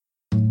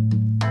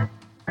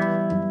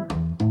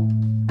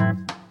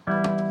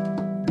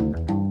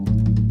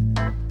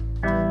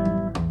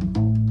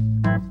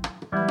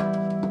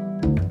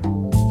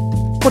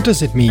What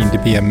does it mean to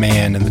be a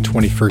man in the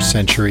 21st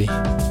century?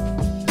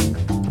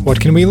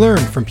 What can we learn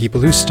from people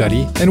who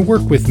study and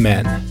work with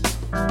men?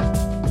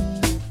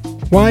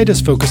 Why does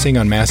focusing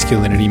on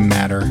masculinity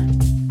matter?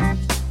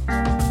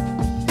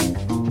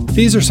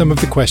 These are some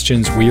of the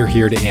questions we are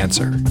here to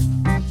answer.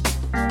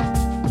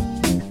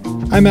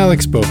 I'm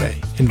Alex Bove,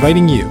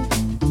 inviting you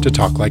to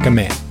talk like a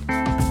man.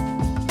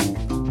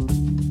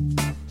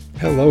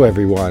 Hello,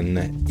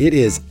 everyone. It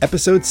is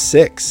episode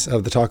 6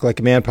 of the Talk Like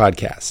a Man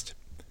podcast.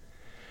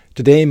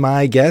 Today,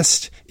 my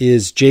guest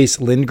is Jace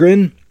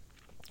Lindgren,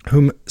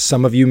 whom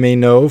some of you may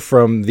know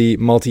from the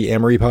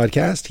Multi-Amory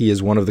podcast. He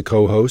is one of the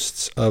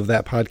co-hosts of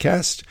that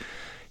podcast.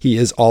 He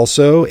is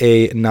also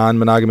a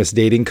non-monogamous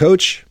dating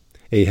coach,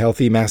 a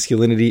healthy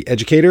masculinity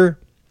educator,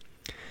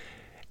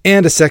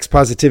 and a sex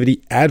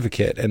positivity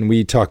advocate. And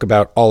we talk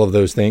about all of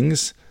those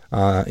things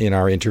in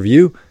our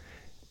interview.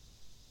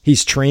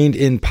 He's trained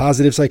in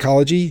positive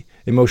psychology,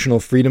 emotional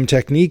freedom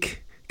technique,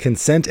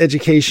 consent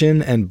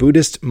education, and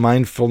Buddhist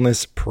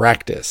mindfulness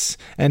practice.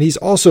 And he's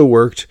also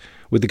worked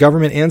with the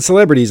government and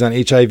celebrities on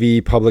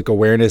HIV public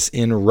awareness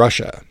in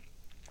Russia.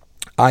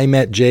 I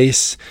met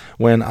Jace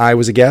when I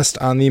was a guest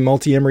on the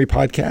Multi-Amory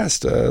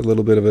podcast, a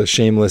little bit of a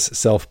shameless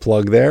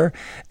self-plug there.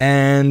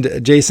 And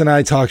Jace and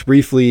I talked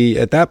briefly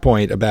at that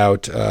point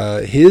about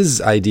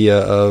his idea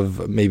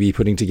of maybe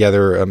putting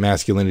together a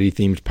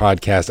masculinity-themed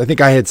podcast. I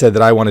think I had said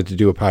that I wanted to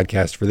do a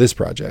podcast for this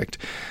project.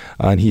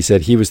 And he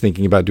said he was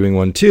thinking about doing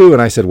one too.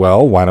 And I said,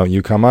 well, why don't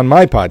you come on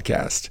my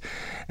podcast?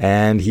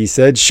 And he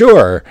said,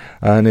 sure.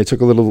 And it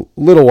took a little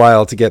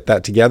while to get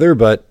that together,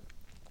 but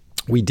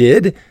we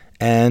did.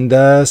 And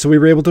so we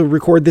were able to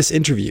record this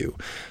interview.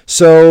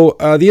 So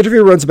the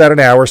interview runs about an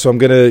hour, so I'm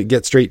going to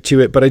get straight to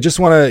it. But I just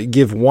want to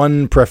give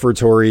one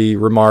prefatory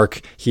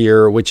remark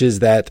here, which is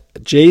that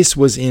Jace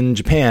was in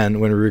Japan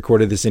when we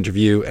recorded this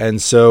interview.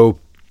 And so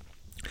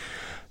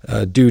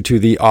due to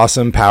the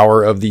awesome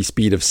power of the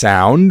speed of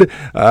sound,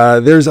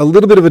 there's a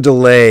little bit of a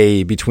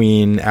delay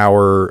between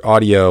our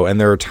audio. And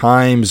there are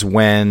times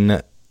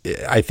when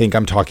I think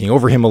I'm talking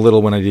over him a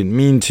little when I didn't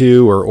mean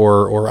to,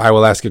 or I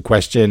will ask a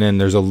question and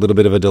there's a little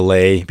bit of a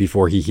delay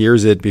before he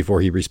hears it,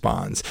 before he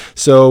responds.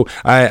 So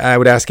I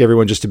would ask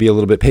everyone just to be a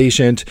little bit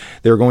patient.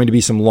 There are going to be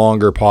some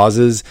longer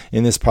pauses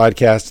in this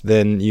podcast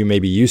than you may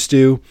be used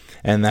to.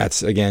 And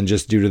that's, again,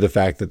 just due to the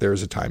fact that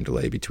there's a time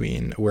delay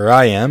between where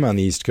I am on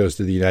the East Coast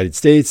of the United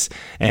States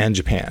and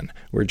Japan,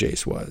 where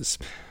Jace was.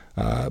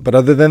 But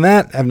other than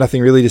that, I have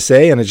nothing really to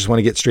say, and I just want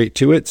to get straight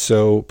to it.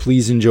 So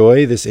please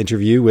enjoy this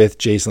interview with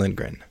Jace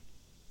Lindgren.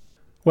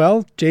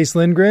 Well, Jace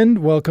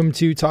Lindgren, welcome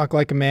to Talk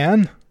Like a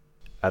Man.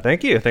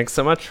 Thank you. Thanks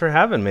so much for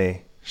having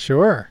me.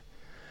 Sure.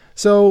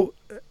 So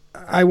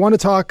I want to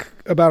talk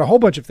about a whole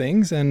bunch of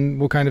things, and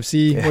we'll kind of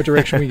see what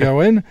direction we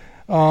go in.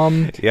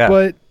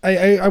 But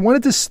I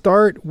wanted to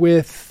start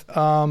with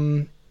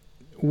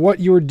what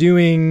you're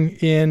doing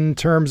in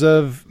terms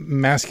of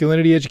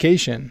masculinity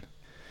education.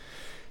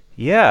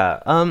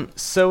 Yeah.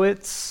 So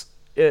it's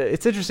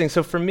interesting.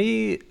 So for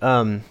me,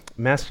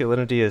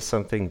 masculinity is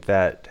something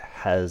that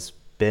has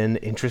been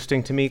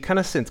interesting to me kind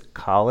of since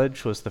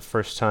college was the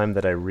first time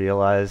that I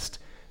realized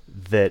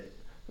that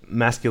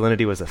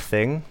masculinity was a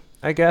thing,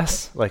 I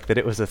guess, like that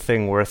it was a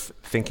thing worth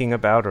thinking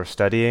about or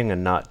studying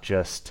and not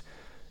just,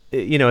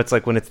 it's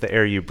like when it's the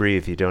air you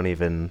breathe, you don't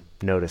even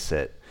notice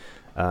it.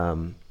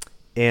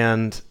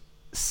 And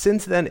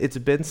since then, it's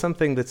been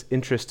something that's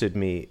interested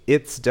me.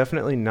 It's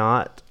definitely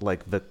not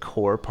like the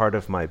core part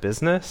of my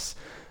business,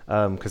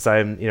 because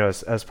I'm,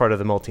 as part of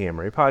the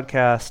Multi-Amory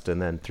podcast and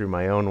then through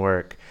my own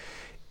work,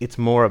 it's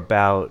more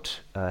about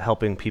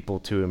helping people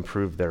to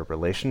improve their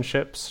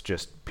relationships,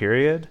 just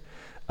period.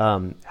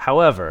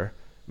 However,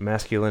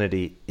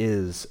 masculinity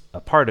is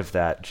a part of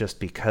that just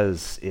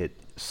because it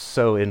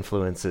so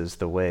influences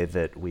the way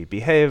that we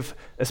behave,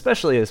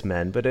 especially as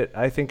men, but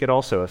I think it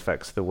also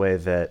affects the way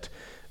that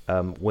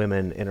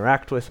women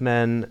interact with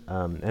men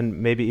and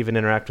maybe even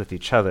interact with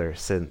each other,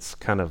 since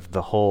kind of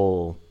the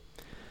whole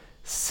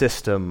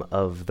system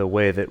of the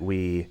way that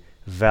we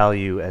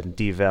value and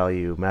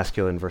devalue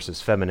masculine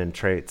versus feminine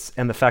traits,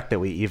 and the fact that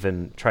we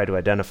even try to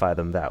identify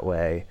them that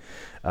way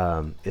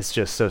is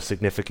just so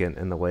significant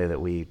in the way that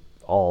we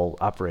all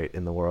operate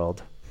in the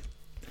world.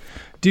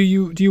 Do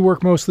you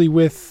work mostly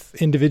with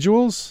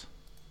individuals?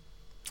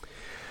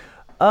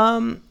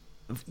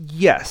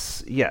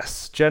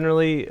 Yes.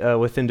 Generally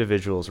with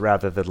individuals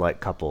rather than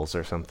like couples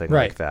or something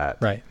like that.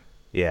 Right.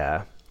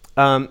 Yeah.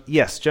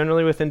 Yes,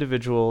 generally with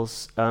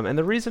individuals. And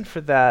the reason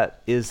for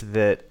that is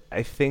that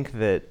I think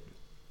that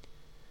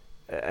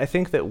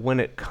when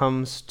it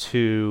comes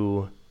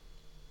to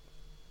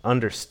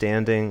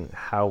understanding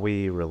how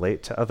we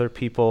relate to other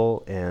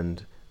people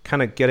and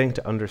kind of getting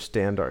to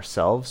understand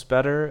ourselves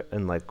better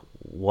and like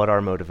what our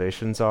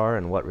motivations are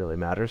and what really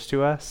matters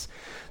to us,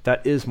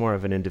 that is more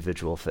of an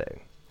individual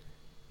thing.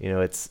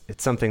 It's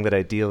something that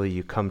ideally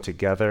you come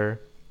together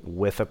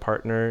with a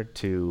partner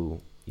to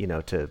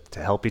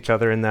help each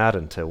other in that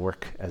and to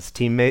work as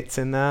teammates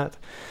in that.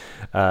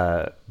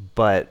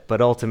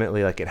 But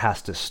ultimately, like, it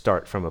has to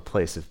start from a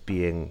place of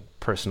being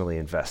personally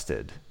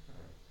invested.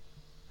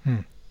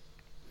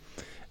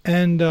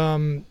 And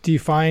do you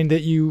find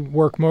that you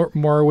work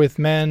more with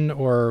men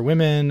or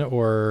women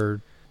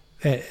or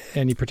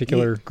any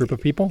particular group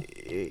of people?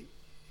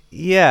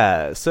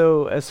 Yeah.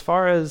 So as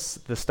far as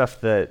the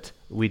stuff that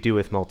we do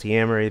with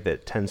Multiamory,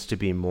 that tends to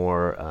be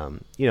more,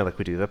 like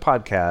we do the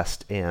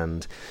podcast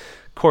and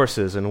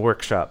courses and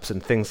workshops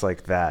and things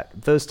like that.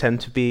 Those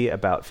tend to be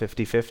about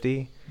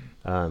 50-50.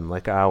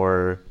 Like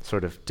our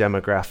sort of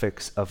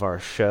demographics of our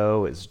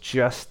show is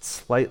just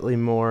slightly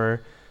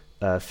more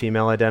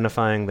female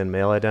identifying than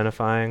male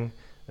identifying,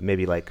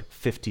 maybe like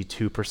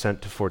 52%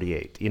 to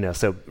 48,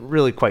 so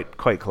really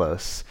quite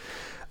close.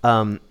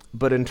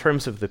 But in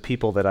terms of the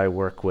people that I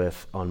work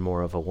with on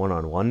more of a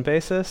one-on-one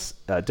basis,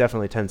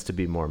 definitely tends to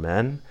be more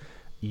men,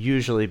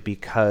 usually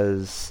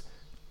because,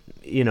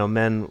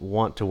 men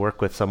want to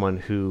work with someone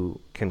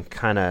who can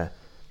kind of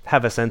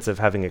have a sense of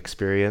having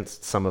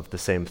experienced some of the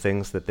same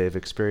things that they've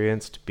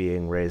experienced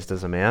being raised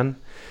as a man.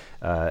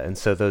 And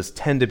so those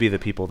tend to be the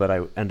people that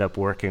I end up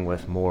working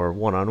with more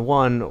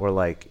one-on-one or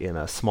like in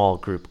a small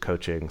group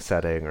coaching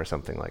setting or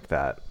something like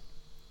that.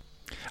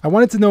 I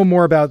wanted to know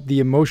more about the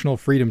emotional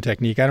freedom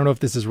technique. I don't know if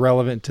this is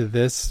relevant to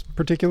this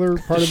particular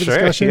part of the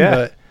discussion,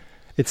 but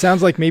it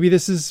sounds like maybe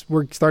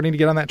we're starting to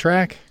get on that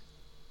track.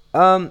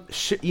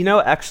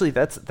 Actually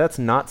that's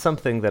not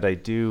something that I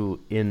do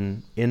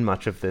in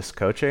much of this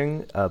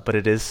coaching, but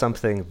it is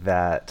something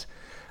that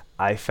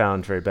I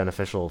found very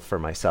beneficial for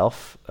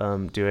myself,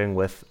 doing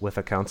with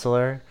a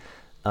counselor.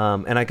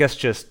 And I guess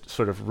just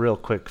sort of real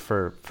quick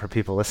for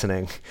people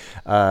listening,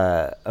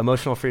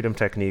 emotional freedom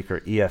technique,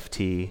 or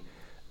EFT,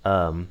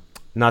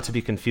 not to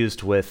be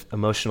confused with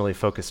emotionally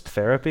focused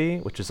therapy,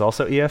 which is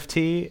also EFT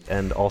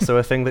and also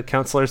a thing that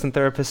counselors and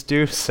therapists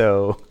do.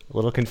 So a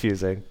little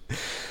confusing.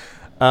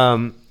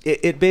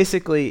 It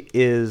basically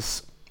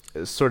is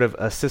sort of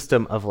a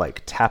system of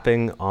like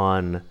tapping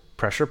on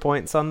pressure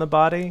points on the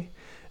body,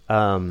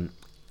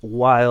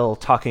 while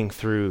talking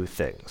through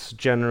things,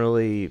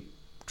 generally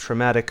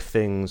traumatic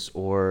things,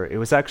 or it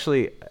was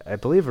actually, I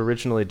believe,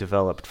 originally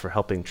developed for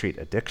helping treat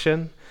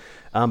addiction.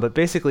 But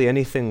basically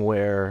anything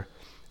where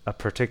a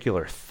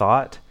particular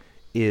thought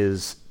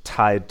is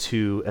tied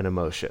to an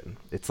emotion.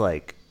 It's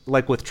like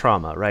with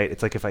trauma, right?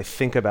 It's like if I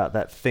think about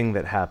that thing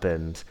that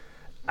happened,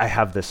 I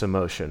have this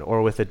emotion.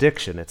 Or with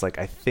addiction, it's like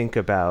I think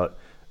about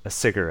a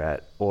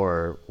cigarette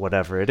or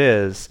whatever it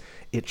is,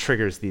 it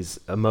triggers these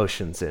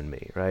emotions in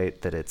me,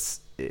 right? That it's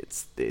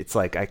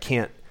like I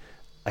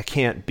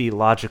can't be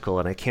logical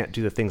and I can't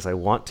do the things I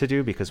want to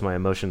do because my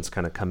emotions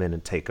kind of come in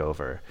and take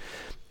over.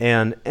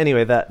 And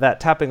anyway, that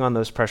tapping on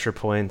those pressure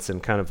points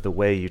and kind of the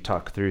way you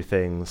talk through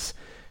things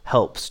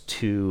helps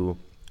to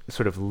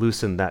sort of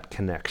loosen that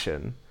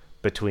connection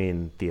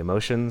between the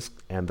emotions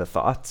and the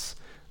thoughts,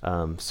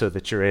 so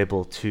that you're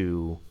able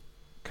to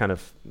kind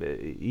of,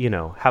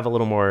 have a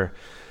little more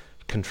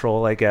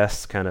control, I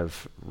guess, kind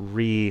of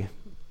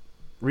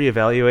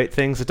reevaluate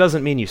things. It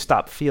doesn't mean you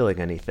stop feeling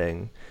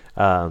anything,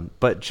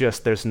 but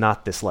just there's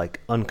not this like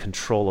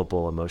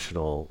uncontrollable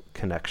emotional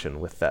connection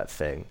with that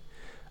thing.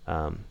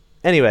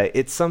 Anyway,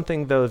 it's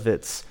something though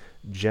that's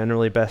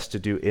generally best to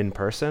do in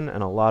person,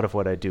 and a lot of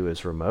what I do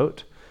is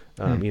remote,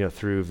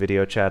 through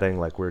video chatting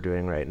like we're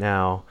doing right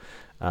now,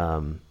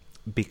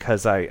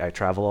 because I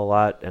travel a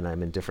lot and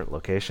I'm in different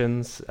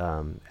locations,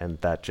 and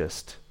that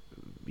just,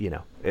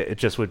 it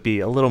just would be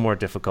a little more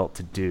difficult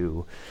to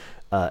do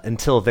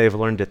until they've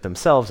learned it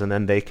themselves, and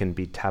then they can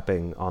be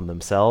tapping on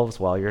themselves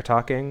while you're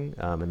talking,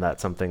 and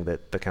that's something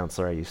that the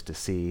counselor I used to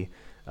see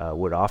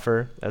would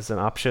offer as an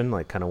option,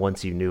 like kind of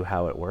once you knew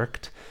how it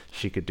worked,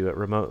 she could do it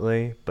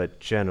remotely, but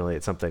generally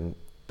it's something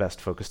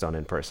best focused on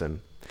in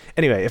person.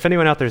 Anyway, if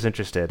anyone out there is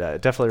interested, I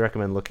definitely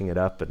recommend looking it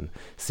up and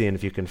seeing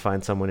if you can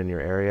find someone in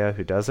your area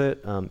who does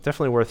it.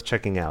 Definitely worth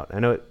checking out. I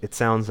know it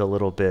sounds a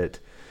little bit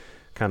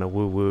kind of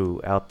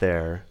woo-woo out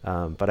there,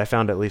 but I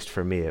found, at least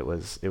for me, it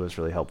was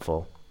really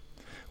helpful.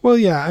 Well,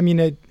 yeah, I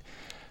mean,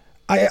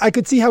 I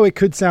could see how it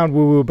could sound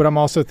woo-woo, but I'm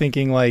also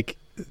thinking like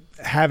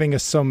having a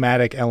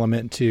somatic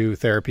element to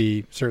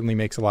therapy certainly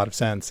makes a lot of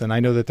sense. And I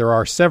know that there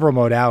are several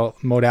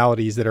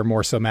modalities that are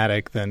more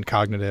somatic than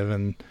cognitive,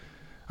 and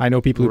I know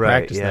people who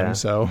practice them.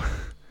 So,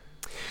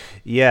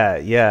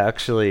 yeah.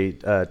 Actually,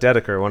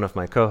 Dedeker, one of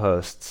my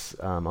co-hosts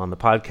on the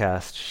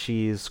podcast,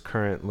 she's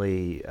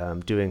currently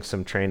doing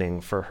some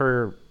training for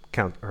her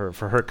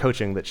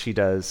coaching that she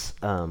does.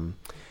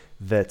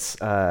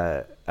 That's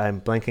I'm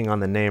blanking on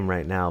the name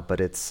right now,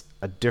 but it's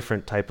a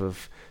different type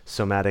of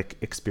somatic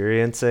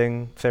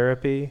experiencing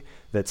therapy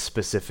that's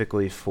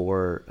specifically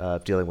for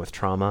dealing with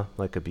trauma,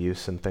 like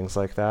abuse and things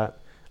like that.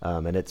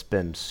 And it's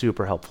been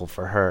super helpful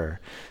for her.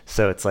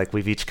 So it's like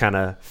we've each kind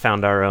of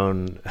found our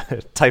own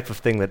type of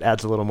thing that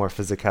adds a little more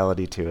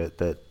physicality to it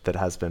that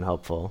has been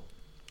helpful.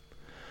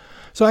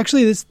 So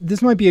actually,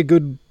 this might be a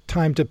good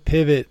time to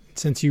pivot,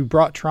 since you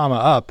brought trauma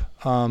up.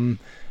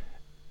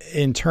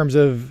 In terms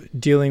of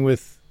dealing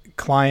with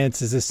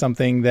clients, is this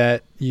something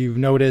that you've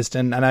noticed?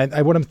 And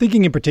I what I'm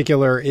thinking in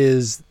particular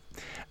is,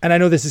 and I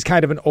know this is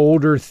kind of an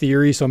older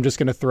theory, so I'm just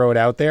going to throw it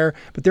out there,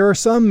 but there are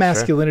some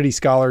masculinity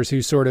scholars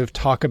who sort of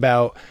talk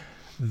about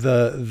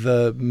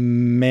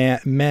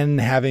men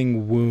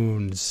having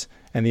wounds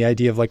and the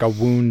idea of like a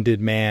wounded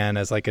man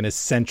as like an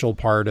essential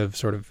part of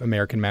sort of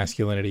American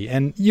masculinity.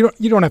 And you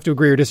don't have to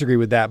agree or disagree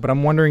with that, but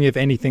I'm wondering if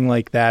anything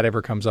like that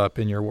ever comes up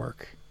in your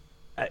work.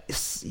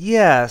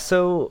 Yeah.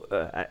 So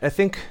I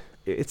think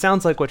it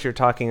sounds like what you're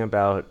talking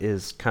about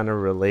is kind of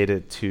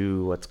related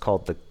to what's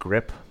called the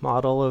GRIP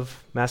model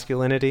of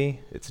masculinity.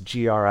 It's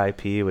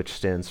GRIP, which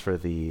stands for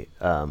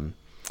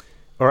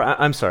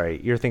I'm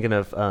sorry, you're thinking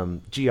of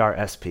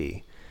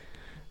GRSP.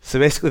 So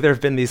basically there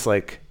have been these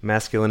like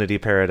masculinity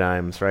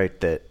paradigms, right,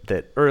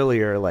 that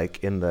earlier,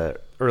 like in the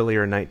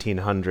earlier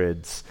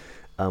 1900s,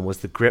 was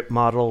the GRIP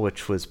model,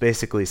 which was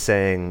basically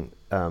saying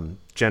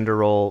gender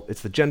role,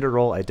 it's the gender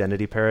role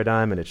identity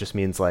paradigm, and it just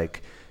means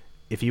like,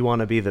 if you want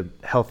to be the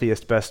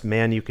healthiest, best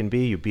man you can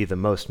be, you be the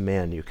most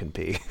man you can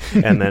be,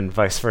 and then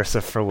vice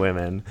versa for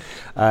women.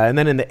 And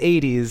then in the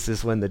 80s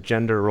is when the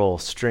gender role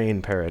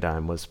strain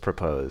paradigm was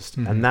proposed.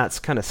 Mm-hmm. And that's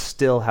kind of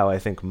still how I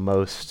think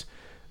most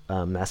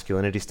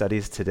masculinity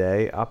studies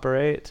today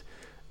operate.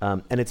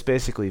 And it's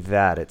basically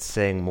that. It's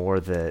saying more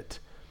that,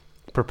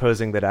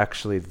 proposing that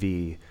actually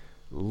the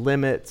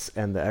limits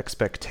and the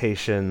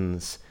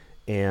expectations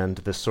and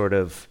the sort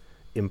of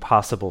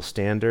impossible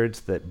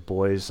standards that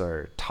boys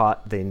are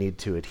taught they need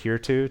to adhere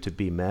to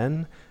be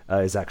men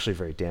is actually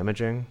very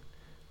damaging.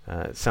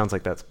 It sounds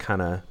like that's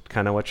kind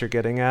of what you're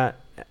getting at.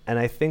 And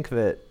I think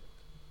that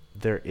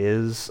there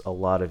is a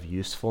lot of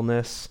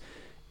usefulness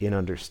in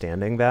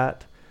understanding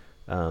that,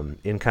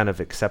 in kind of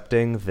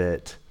accepting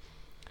that.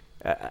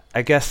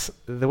 I guess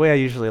the way I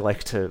usually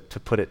like to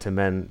put it to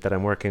men that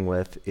I'm working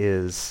with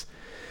is,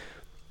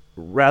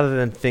 rather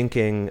than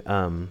thinking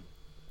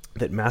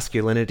that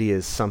masculinity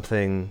is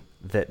something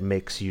that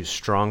makes you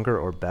stronger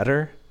or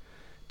better,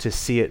 to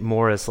see it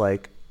more as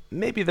like,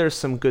 maybe there's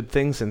some good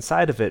things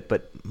inside of it,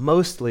 but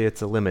mostly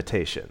it's a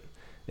limitation.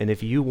 And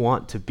if you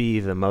want to be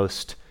the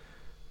most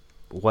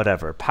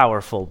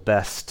powerful,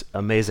 best,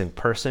 amazing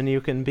person you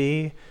can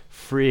be,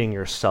 freeing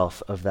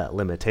yourself of that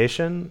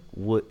limitation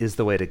is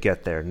the way to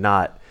get there,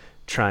 not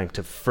trying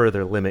to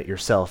further limit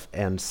yourself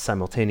and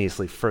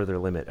simultaneously further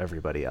limit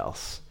everybody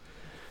else.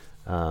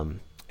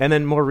 And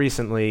then more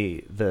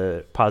recently,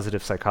 the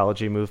positive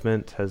psychology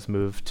movement has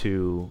moved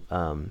to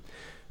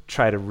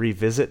try to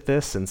revisit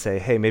this and say,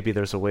 hey, maybe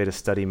there's a way to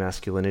study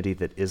masculinity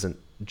that isn't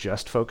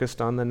just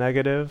focused on the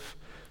negative.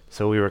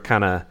 So we were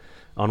kind of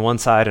on one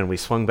side and we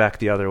swung back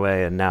the other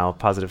way, and now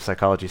positive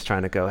psychology is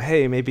trying to go,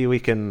 hey, maybe we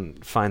can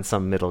find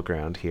some middle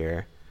ground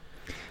here.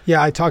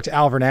 Yeah, I talked to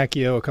Al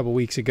Vernacchio a couple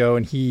weeks ago,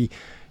 and he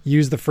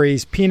used the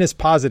phrase penis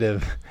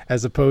positive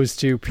as opposed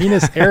to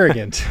penis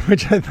arrogant,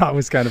 which I thought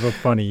was kind of a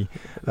funny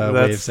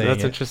way of saying it.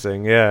 That's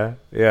interesting. Yeah,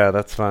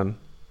 that's fun.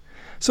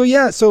 So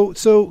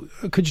so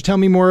could you tell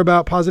me more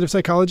about positive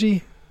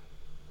psychology?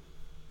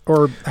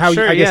 Or how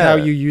sure, how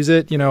you use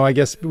it? You know, I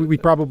guess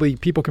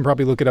people can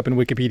probably look it up in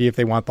Wikipedia if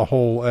they want the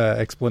whole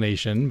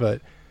explanation,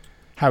 but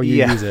how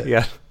you use it.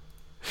 Yeah,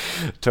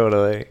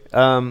 totally.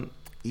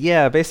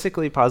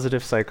 Basically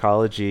positive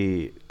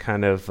psychology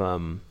kind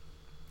of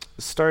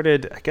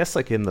started, I guess,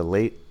 like in the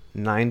late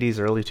 90s,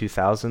 early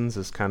 2000s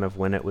is kind of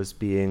when it was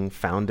being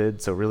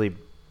founded. So really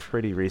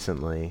pretty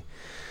recently.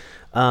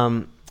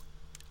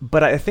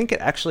 But I think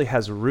it actually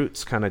has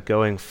roots kind of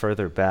going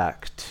further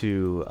back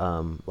to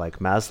like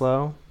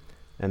Maslow.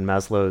 And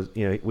Maslow,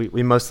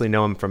 we mostly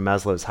know him from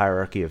Maslow's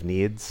hierarchy of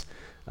needs,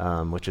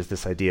 which is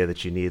this idea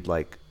that you need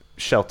like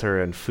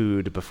shelter and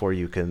food before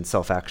you can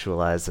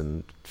self-actualize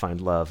and find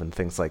love and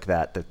things like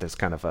that, that there's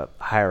kind of a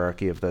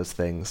hierarchy of those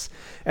things.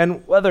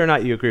 And whether or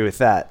not you agree with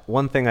that,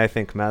 one thing I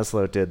think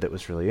Maslow did that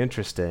was really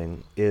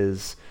interesting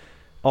is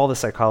all the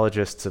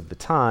psychologists of the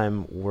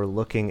time were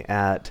looking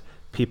at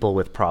people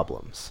with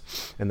problems,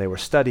 and they were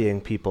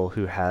studying people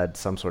who had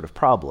some sort of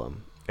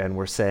problem, and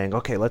were saying,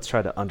 okay, let's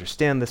try to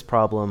understand this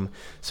problem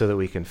so that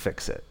we can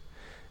fix it.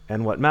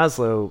 And what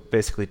Maslow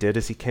basically did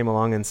is he came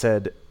along and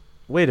said,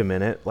 wait a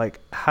minute,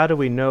 like, how do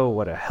we know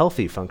what a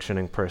healthy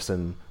functioning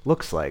person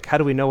looks like? How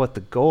do we know what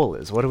the goal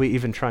is? What are we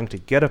even trying to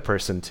get a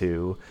person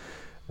to?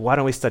 Why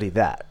don't we study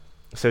that?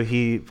 So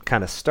he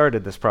kind of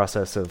started this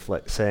process of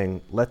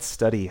saying, let's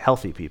study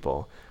healthy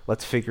people.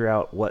 Let's figure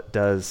out what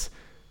does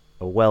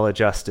a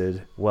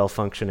well-adjusted,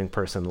 well-functioning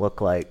person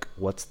look like?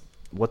 What's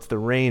the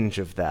range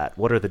of that?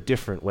 What are the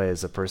different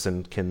ways a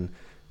person can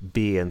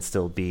be and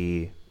still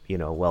be,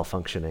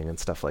 well-functioning and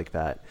stuff like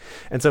that?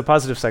 And so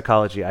positive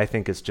psychology, I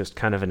think, is just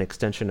kind of an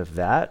extension of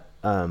that,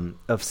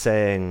 of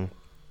saying,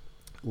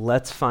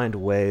 let's find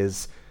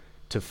ways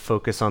to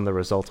focus on the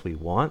results we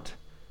want,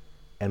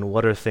 and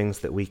what are things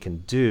that we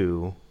can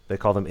do. They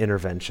call them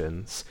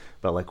interventions,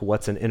 but like,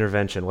 what's an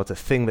intervention? What's a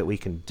thing that we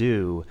can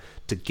do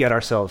to get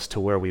ourselves to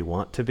where we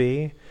want to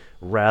be,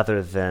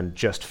 rather than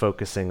just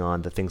focusing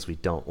on the things we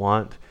don't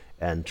want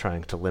and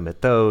trying to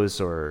limit those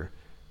or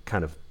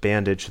kind of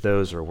bandage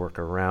those or work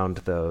around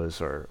those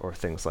or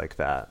things like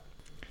that.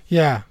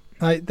 Yeah,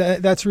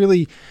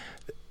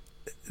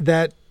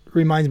 that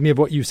reminds me of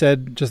what you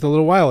said just a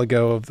little while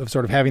ago of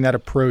sort of having that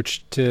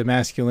approach to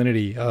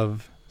masculinity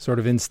of sort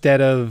of,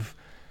 instead of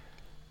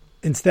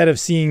instead of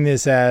seeing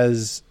this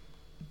as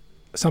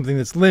something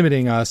that's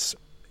limiting us,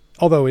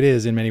 although it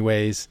is in many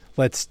ways,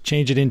 let's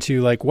change it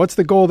into like, what's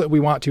the goal that we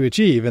want to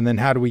achieve? And then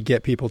how do we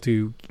get people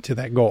to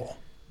that goal?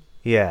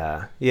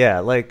 Yeah. Yeah.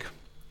 Like,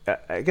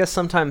 I guess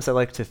sometimes I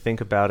like to think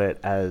about it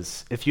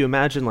as if you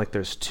imagine like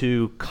there's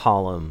two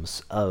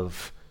columns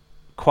of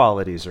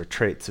qualities or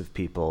traits of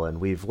people, and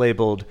we've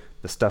labeled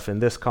the stuff in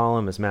this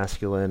column as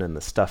masculine and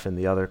the stuff in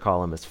the other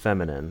column as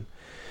feminine.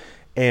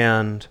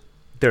 And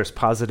there's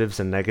positives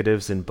and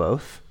negatives in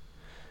both.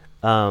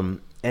 And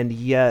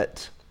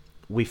yet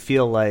we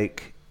feel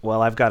like,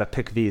 well, I've got to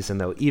pick these,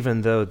 and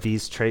even though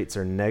these traits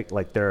are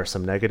like there are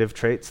some negative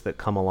traits that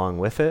come along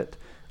with it,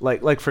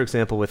 like for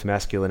example with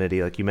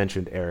masculinity, like you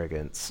mentioned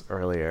arrogance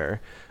earlier,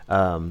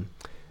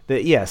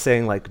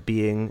 saying like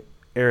being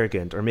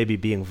arrogant or maybe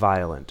being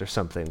violent or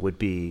something would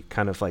be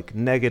kind of like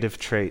negative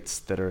traits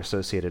that are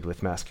associated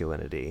with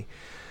masculinity.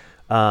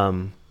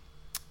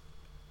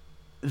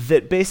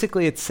 That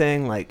basically it's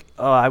saying like,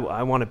 oh,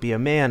 I want to be a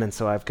man, and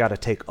so I've got to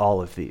take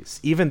all of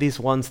these, even these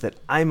ones that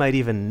I might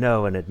even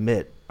know and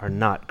admit are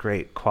not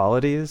great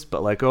qualities,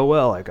 but like, oh,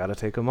 well, I got to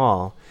take them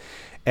all.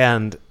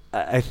 And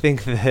I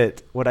think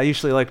that what I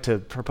usually like to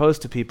propose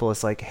to people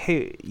is like,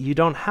 hey, you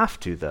don't have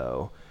to,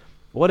 though.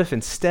 What if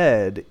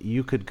instead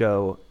you could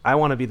go, I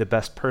want to be the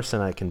best person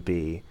I can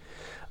be.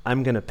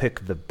 I'm going to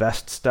pick the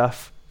best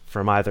stuff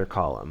from either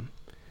column,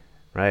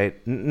 right?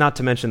 Not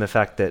to mention the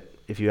fact that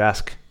if you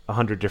ask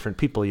 100 different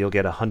people, you'll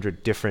get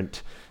 100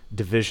 different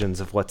divisions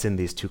of what's in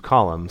these two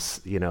columns,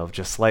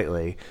 just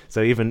slightly.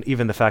 So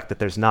even the fact that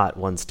there's not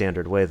one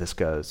standard way this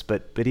goes,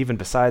 but even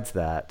besides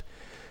that,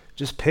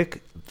 just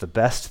pick the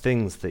best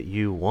things that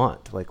you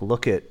want. Like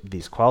look at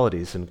these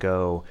qualities and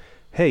go,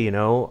 hey,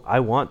 I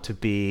want to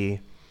be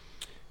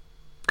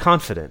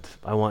confident.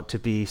 I want to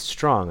be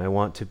strong. I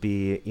want to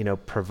be,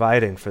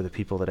 providing for the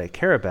people that I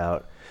care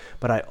about,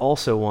 but I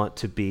also want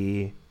to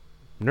be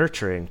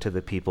nurturing to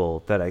the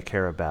people that I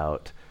care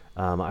about.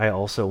 I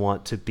also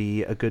want to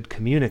be a good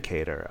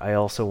communicator. I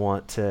also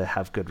want to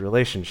have good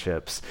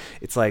relationships.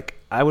 It's like,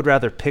 I would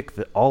rather pick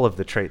all of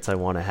the traits I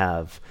want to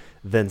have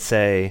than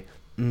say,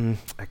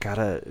 I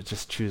gotta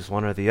just choose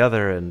one or the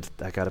other, and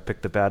I gotta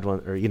pick the bad one,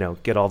 or,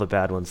 get all the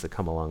bad ones that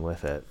come along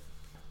with it.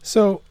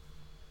 So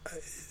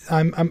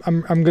I'm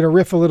going to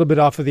riff a little bit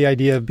off of the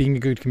idea of being a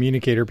good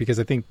communicator, because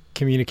I think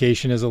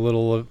communication is a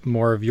little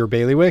more of your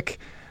bailiwick.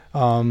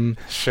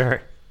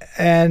 Sure.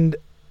 And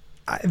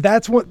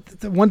that's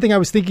one thing I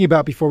was thinking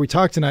about before we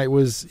talked tonight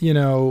was,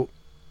 and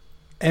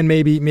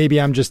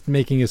maybe I'm just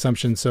making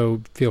assumptions,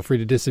 so feel free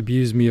to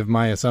disabuse me of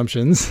my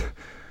assumptions.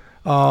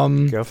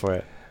 Go for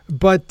it.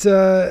 But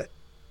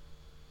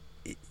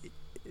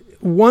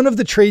one of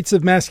the traits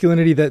of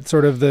masculinity that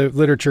sort of the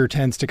literature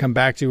tends to come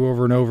back to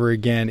over and over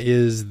again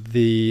is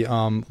the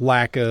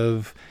lack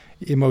of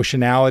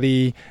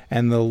emotionality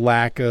and the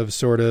lack of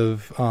sort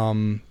of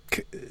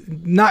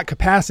not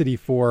capacity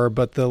for,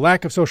 but the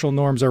lack of social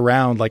norms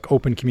around like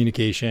open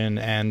communication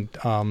and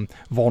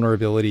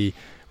vulnerability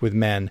with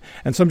men.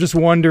 And so I'm just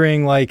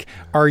wondering, like,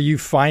 are you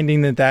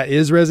finding that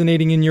is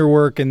resonating in your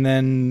work? And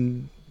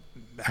then,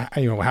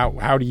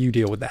 how do you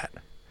deal with that?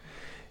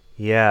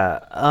 Yeah.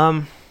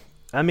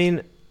 I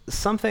mean,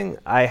 something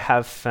I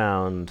have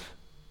found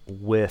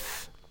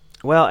with,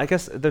 well, I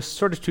guess there's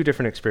sort of two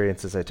different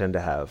experiences I tend to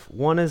have.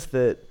 One is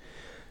that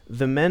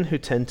the men who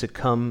tend to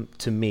come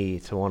to me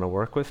to want to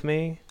work with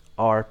me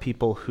are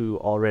people who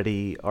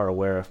already are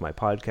aware of my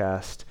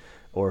podcast,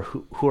 or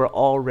who are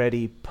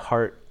already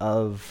part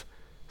of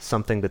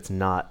something that's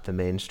not the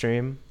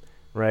mainstream,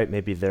 right?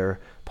 Maybe they're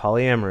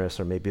polyamorous,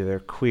 or maybe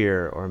they're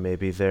queer, or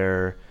maybe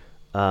they're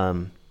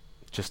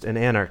just an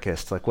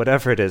anarchist, like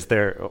whatever it is,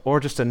 or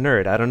just a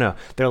nerd, I don't know.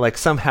 They're like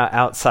somehow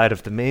outside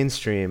of the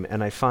mainstream,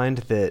 and I find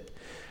that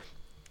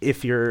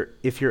if you're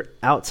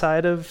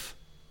outside of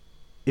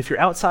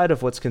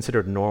what's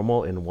considered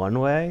normal in one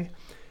way,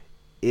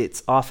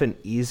 it's often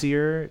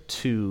easier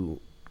to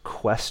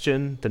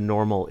question the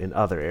normal in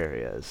other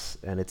areas,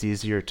 and it's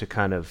easier to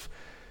kind of,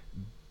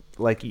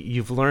 like,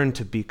 you've learned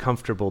to be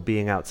comfortable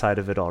being outside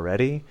of it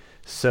already,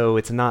 so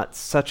it's not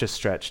such a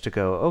stretch to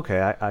go,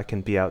 okay, I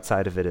can be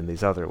outside of it in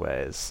these other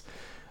ways.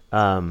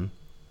 But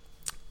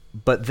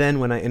then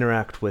when I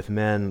interact with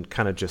men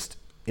kind of just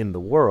in the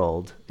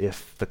world,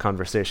 if the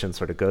conversation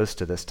sort of goes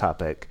to this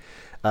topic,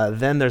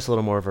 then there's a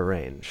little more of a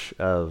range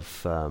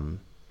of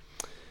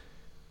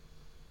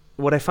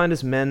what I find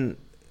is men,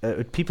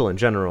 people in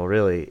general,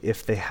 really,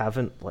 if they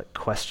haven't like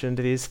questioned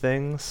these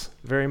things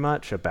very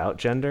much about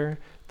gender,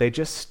 they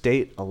just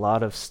state a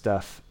lot of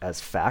stuff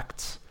as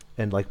facts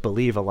and like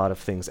believe a lot of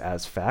things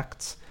as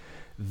facts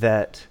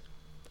that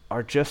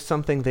are just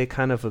something they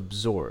kind of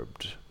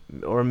absorbed,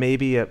 or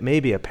maybe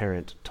a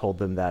parent told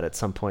them that at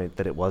some point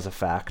that it was a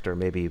fact, or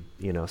maybe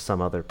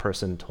some other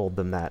person told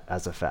them that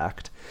as a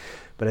fact.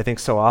 But I think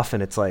so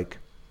often it's like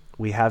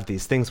we have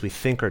these things we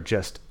think are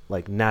just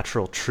like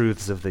natural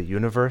truths of the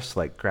universe,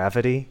 like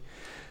gravity,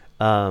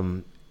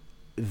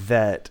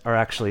 that are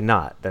actually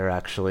not. They're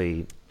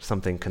actually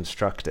something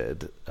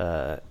constructed,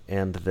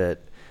 and that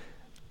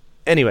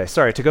Anyway,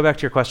 sorry, to go back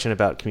to your question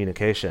about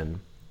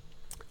communication.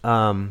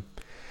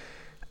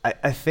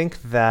 I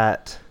think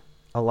that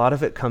a lot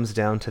of it comes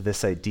down to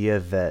this idea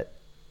that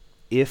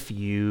if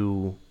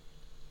you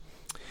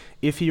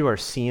are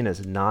seen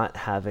as not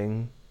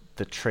having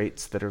the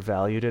traits that are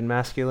valued in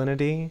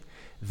masculinity,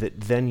 that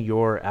then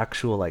your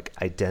actual like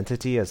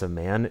identity as a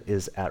man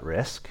is at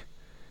risk.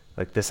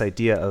 Like this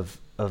idea of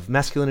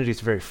masculinity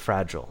is very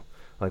fragile.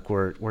 Like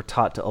we're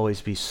taught to always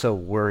be so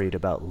worried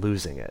about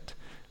losing it.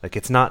 Like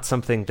it's not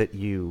something that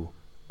you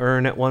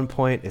earn at one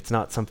point. It's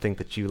not something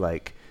that you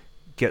like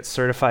get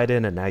certified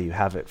in and now you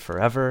have it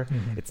forever.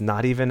 Mm-hmm. It's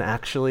not even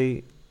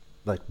actually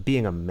like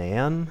being a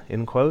man,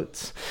 in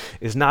quotes,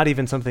 is not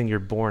even something you're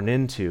born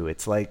into.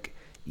 It's like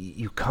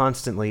you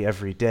constantly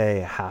every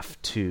day have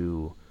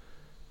to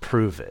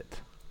prove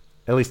it.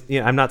 At least, you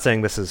know, I'm not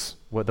saying this is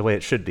the way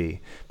it should be,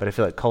 but I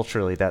feel like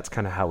culturally that's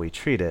kind of how we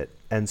treat it.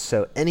 And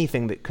so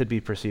anything that could be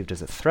perceived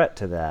as a threat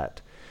to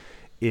that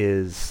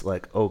is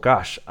like, oh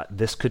gosh,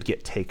 this could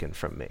get taken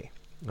from me.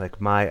 Like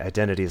my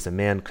identity as a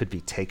man could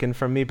be taken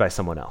from me by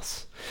someone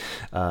else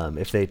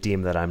if they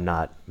deem that I'm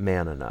not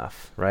man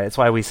enough, right? It's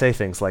why we say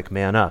things like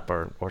man up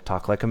or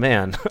talk like a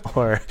man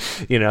or,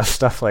 you know,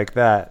 stuff like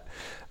that.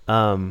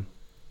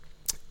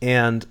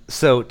 And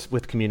so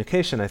with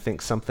communication, I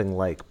think something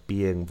like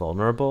being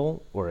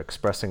vulnerable or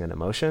expressing an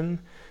emotion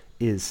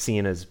is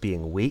seen as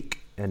being weak,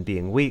 and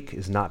being weak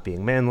is not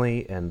being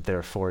manly, and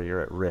therefore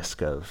you're at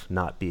risk of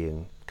not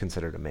being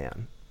considered a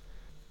man.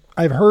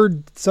 I've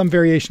heard some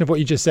variation of what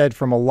you just said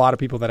from a lot of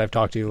people that I've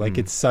talked to. Like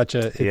it's such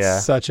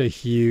a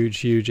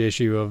huge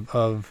issue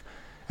of,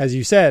 as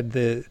you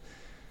said,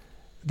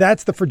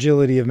 that's the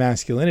fragility of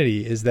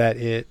masculinity, is that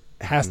it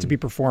has to be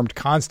performed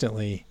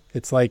constantly.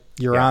 It's like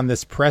you're on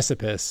this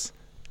precipice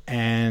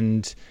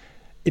and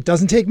it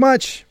doesn't take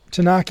much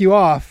to knock you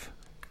off,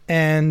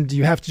 and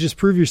you have to just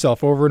prove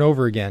yourself over and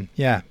over again.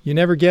 Yeah. You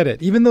never get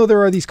it. Even though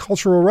there are these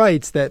cultural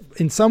rights that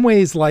in some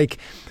ways, like,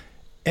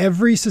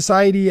 every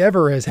society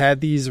ever has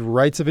had these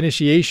rites of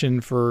initiation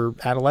for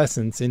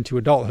adolescence into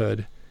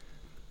adulthood,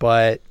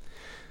 but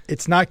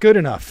it's not good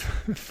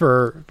enough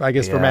for, I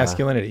guess, for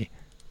masculinity.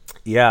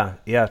 Yeah,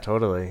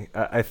 totally.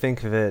 I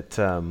think that,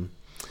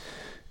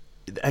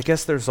 I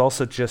guess there's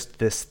also just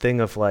this thing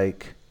of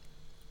like,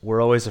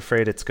 we're always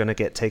afraid it's going to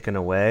get taken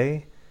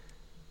away.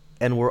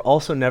 And we're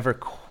also never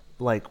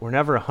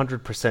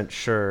 100%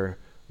 sure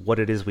what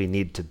it is we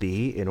need to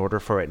be in order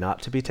for it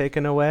not to be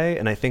taken away.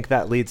 And I think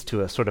that leads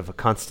to a sort of a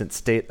constant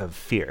state of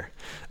fear,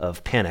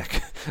 of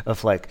panic,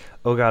 of like,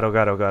 oh God, oh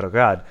God, oh God, oh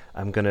God,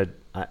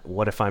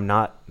 what if I'm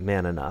not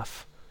man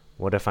enough?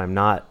 What if I'm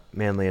not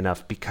manly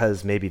enough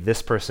because maybe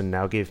this person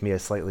now gave me a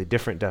slightly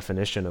different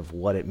definition of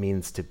what it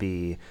means to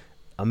be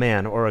a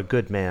man or a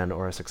good man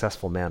or a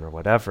successful man or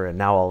whatever. And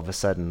now all of a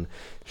sudden,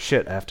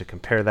 shit, I have to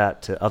compare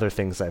that to other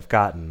things I've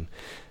gotten.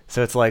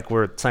 So it's like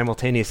we're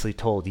simultaneously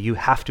told you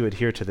have to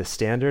adhere to the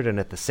standard and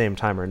at the same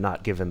time are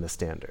not given the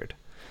standard.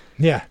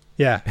 Yeah.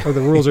 Or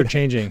the rules are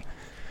changing.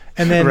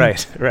 And then,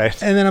 right.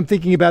 And then I'm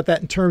thinking about that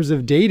in terms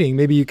of dating.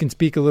 Maybe you can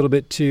speak a little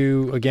bit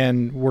to,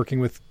 again, working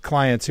with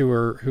clients who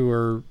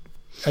are,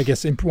 I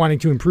guess, wanting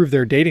to improve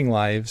their dating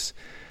lives.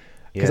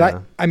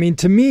 Because I mean,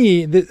 to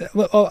me,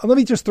 let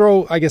me just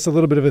throw, I guess, a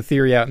little bit of a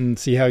theory out and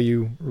see how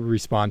you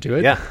respond to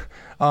it. Yeah.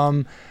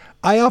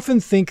 I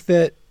often think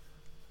that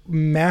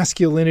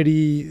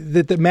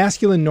the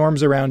masculine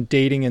norms around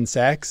dating and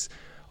sex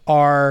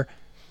are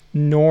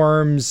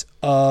norms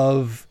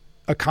of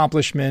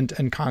accomplishment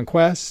and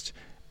conquest,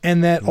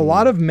 and that a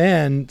lot of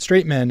men,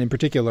 straight men in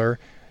particular,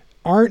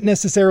 aren't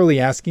necessarily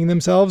asking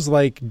themselves,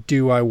 like,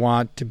 do I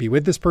want to be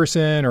with this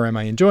person, or am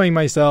I enjoying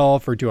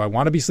myself, or do I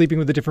want to be sleeping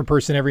with a different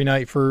person every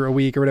night for a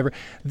week or whatever?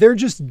 They're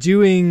just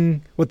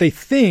doing what they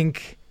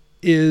think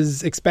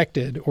is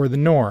expected or the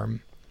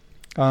norm.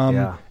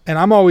 And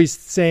I'm always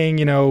saying,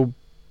 you know,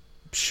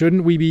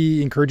 shouldn't we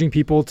be encouraging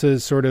people to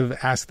sort of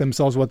ask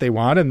themselves what they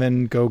want and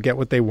then go get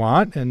what they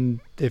want? And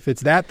if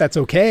it's that's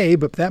okay,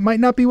 but that might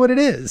not be what it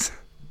is.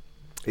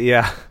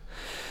 Yeah.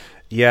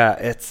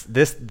 It's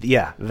this.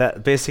 Yeah.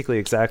 That basically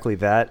exactly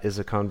that is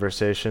a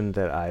conversation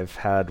that I've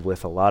had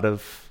with a lot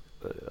of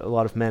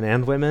men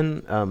and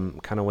women,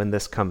 kind of when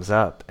this comes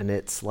up. And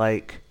it's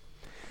like,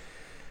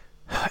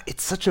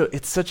 it's such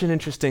an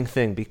interesting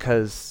thing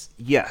because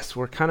yes,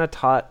 we're kind of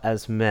taught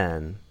as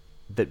men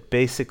that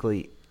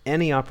basically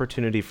any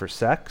opportunity for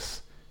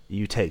sex,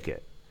 you take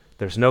it.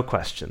 There's no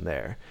question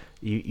there.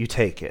 You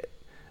take it.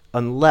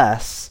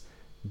 Unless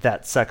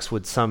that sex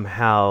would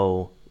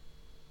somehow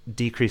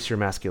decrease your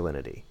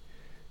masculinity.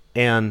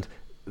 And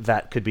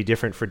that could be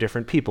different for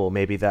different people.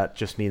 Maybe that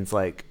just means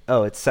like,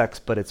 oh, it's sex,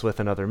 but it's with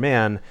another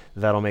man.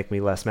 That'll make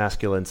me less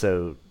masculine,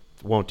 so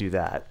won't do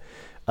that.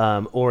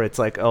 Or it's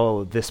like,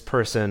 oh, this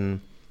person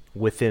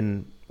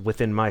within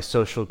my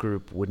social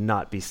group would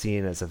not be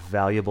seen as a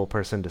valuable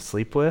person to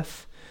sleep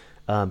with.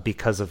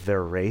 Because of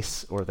their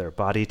race or their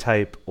body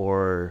type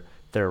or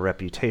their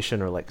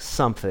reputation or like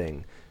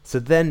something. So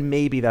then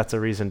maybe that's a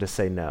reason to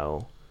say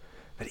no.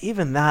 But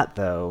even that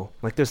though,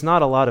 like there's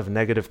not a lot of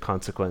negative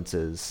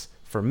consequences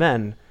for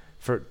men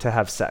to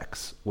have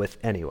sex with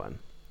anyone,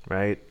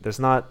 right? There's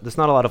not a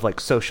lot of like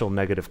social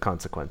negative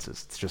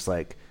consequences. It's just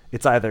like,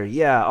 it's either,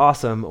 yeah,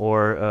 awesome,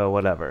 or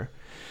whatever.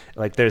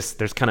 Like there's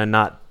kind of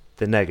not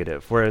the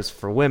negative. Whereas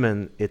for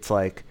women, it's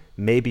like,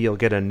 maybe you'll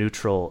get a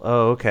neutral,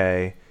 oh,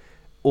 okay,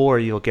 or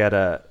you'll get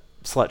a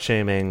slut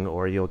shaming,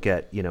 or you'll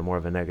get, more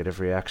of a negative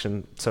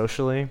reaction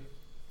socially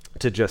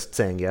to just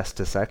saying yes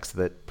to sex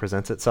that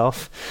presents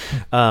itself.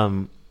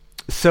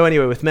 So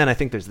anyway, with men, I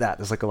think there's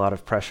like a lot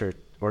of pressure,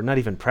 or not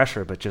even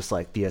pressure, but just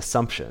like the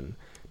assumption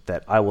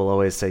that I will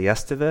always say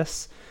yes to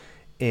this,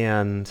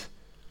 and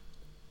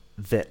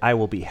that I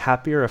will be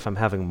happier if I'm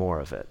having more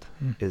of it,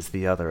 is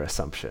the other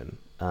assumption.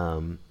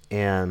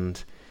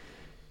 And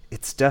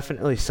it's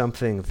definitely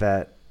something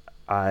that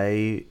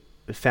I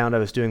found I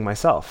was doing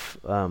myself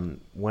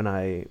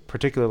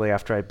particularly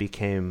after I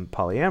became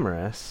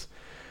polyamorous,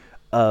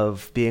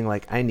 of being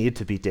like, I need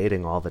to be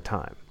dating all the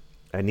time.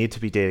 I need to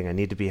be dating. I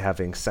need to be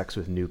having sex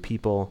with new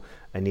people.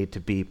 I need to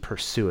be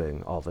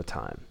pursuing all the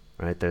time,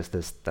 right? There's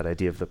that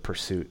idea of the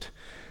pursuit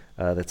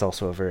that's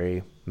also a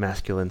very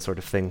masculine sort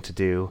of thing to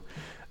do.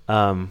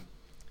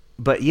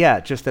 But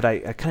yeah, just that I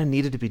kind of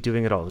needed to be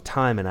doing it all the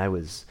time, and I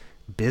was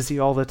busy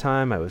all the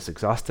time. I was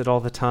exhausted all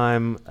the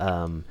time.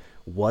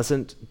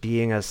 Wasn't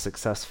being as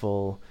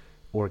successful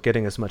or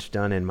getting as much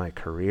done in my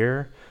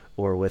career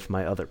or with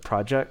my other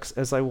projects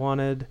as I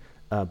wanted,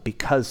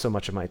 because so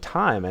much of my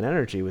time and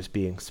energy was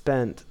being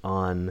spent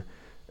on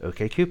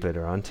OkCupid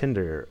or on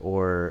Tinder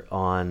or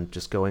on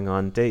just going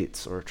on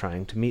dates or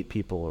trying to meet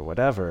people or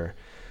whatever.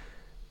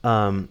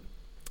 And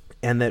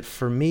that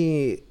for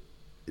me,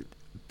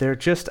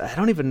 I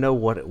don't even know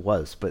what it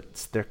was,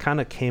 but there kind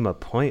of came a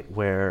point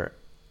where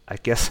I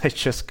guess I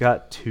just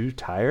got too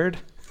tired.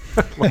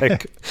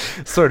 Like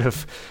sort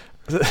of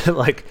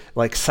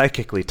like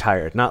psychically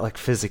tired, not like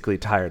physically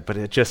tired, but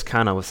it just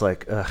kind of was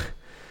like, ugh,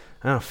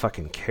 I don't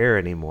fucking care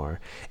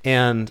anymore.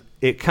 And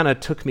it kind of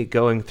took me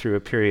going through a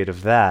period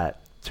of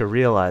that to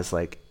realize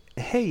like,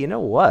 hey, you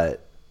know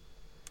what?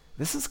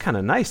 This is kind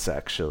of nice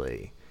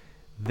actually,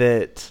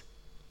 that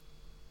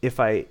if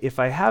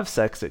I have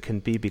sex, it can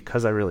be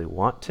because I really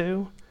want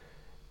to,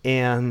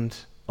 and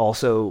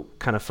also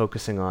kind of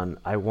focusing on,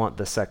 I want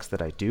the sex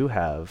that I do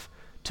have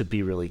to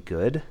be really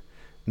good,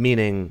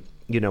 meaning,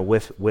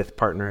 with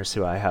partners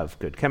who I have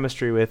good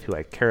chemistry with, who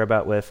I care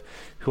about with,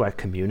 who I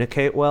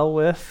communicate well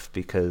with,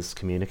 because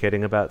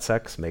communicating about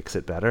sex makes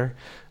it better.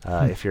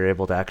 If you're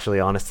able to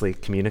actually honestly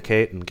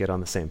communicate and get on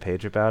the same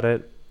page about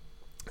it.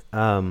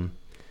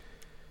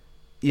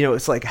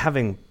 It's like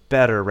having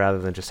better rather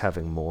than just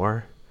having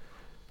more,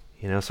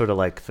 sort of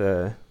like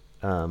I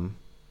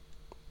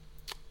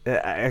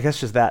guess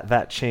just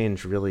that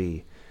change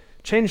really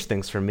changed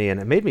things for me, and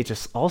it made me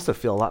just also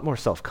feel a lot more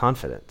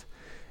self-confident.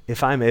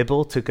 If I'm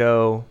able to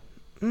go,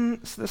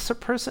 so this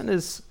person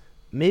is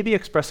maybe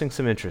expressing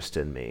some interest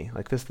in me.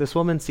 Like this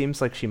woman seems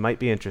like she might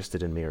be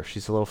interested in me, or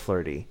she's a little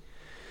flirty.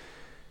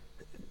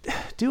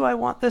 Do I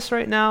want this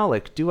right now?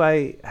 Like, do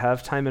I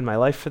have time in my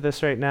life for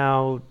this right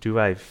now? Do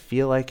I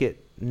feel like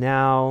it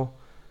now?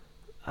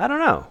 I don't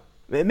know.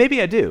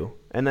 Maybe I do,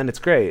 and then it's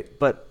great.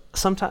 But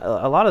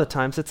a lot of the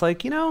times it's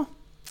like,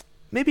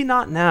 maybe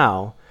not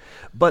now.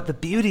 But the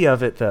beauty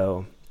of it,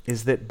 though,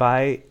 is that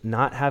by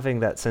not having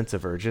that sense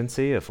of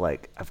urgency of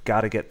like, I've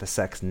got to get the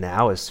sex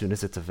now as soon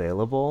as it's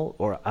available,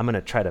 or I'm going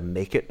to try to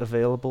make it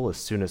available as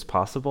soon as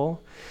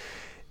possible,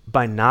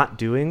 by not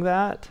doing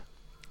that,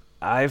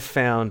 I've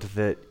found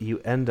that you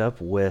end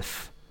up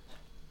with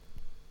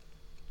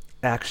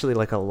actually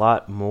like a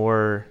lot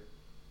more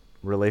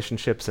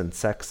relationships and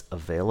sex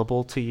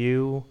available to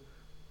you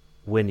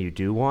when you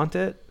do want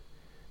it,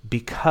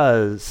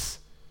 because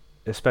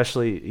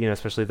especially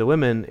the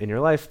women in your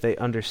life, they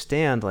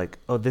understand like,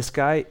 oh, this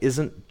guy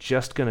isn't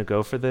just going to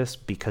go for this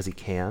because he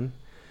can.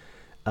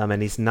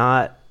 And he's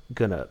not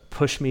going to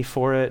push me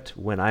for it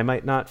when I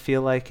might not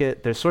feel like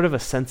it. There's sort of a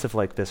sense of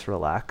like this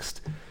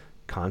relaxed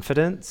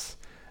confidence.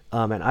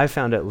 And I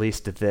found at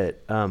least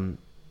that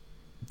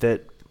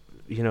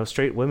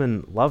straight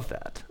women love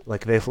that.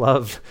 Like they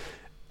love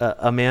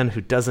a man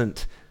who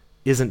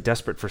isn't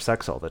desperate for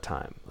sex all the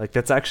time. Like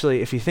that's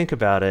actually, if you think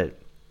about it,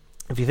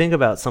 if you think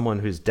about someone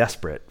who's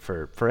desperate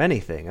for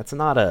anything, it's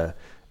not a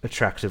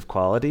attractive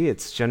quality.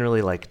 It's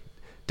generally like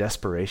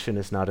desperation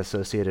is not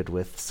associated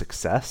with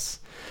success.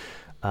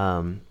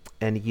 And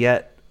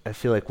yet I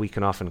feel like we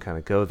can often kind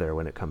of go there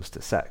when it comes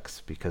to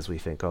sex, because we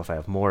think, oh, if I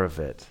have more of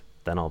it,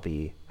 then I'll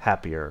be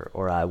happier,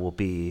 or I will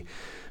be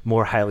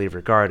more highly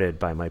regarded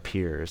by my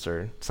peers,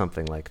 or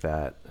something like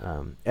that.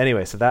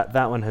 Anyway, so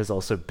that one has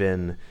also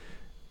been,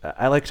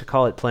 I like to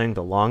call it playing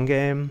the long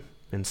game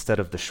instead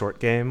of the short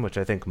game, which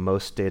I think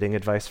most dating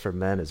advice for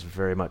men is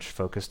very much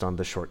focused on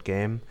the short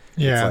game.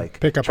 Yeah, it's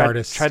like, pickup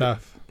artist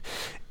stuff.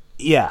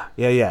 Yeah.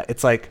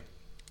 It's like,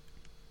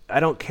 I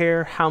don't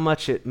care how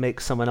much it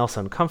makes someone else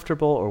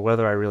uncomfortable or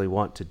whether I really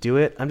want to do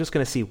it. I'm just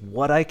going to see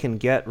what I can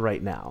get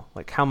right now,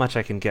 like how much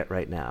I can get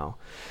right now.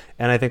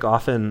 And I think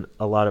often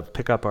a lot of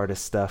pickup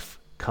artist stuff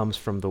comes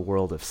from the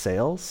world of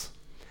sales.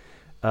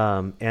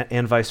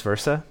 and vice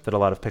versa, that a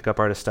lot of pickup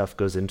artist stuff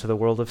goes into the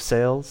world of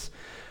sales.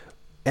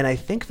 And I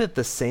think that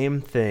the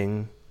same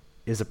thing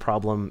is a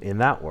problem in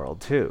that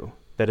world too.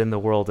 That in the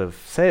world of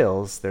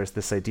sales, there's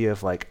this idea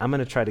of like, I'm going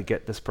to try to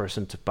get this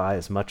person to buy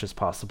as much as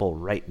possible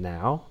right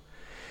now,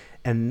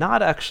 and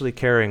not actually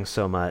caring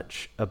so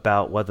much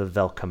about whether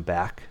they'll come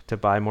back to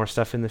buy more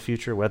stuff in the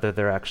future, whether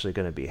they're actually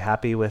going to be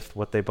happy with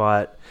what they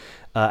bought.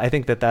 I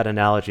think that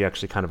analogy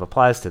actually kind of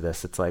applies to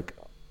this. It's like,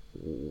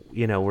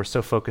 we're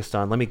so focused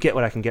on, let me get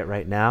what I can get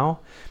right now,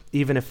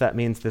 even if that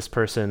means this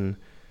person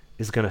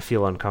is going to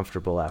feel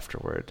uncomfortable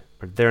afterward,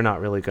 or they're not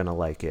really going to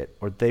like it,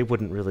 or they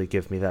wouldn't really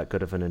give me that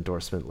good of an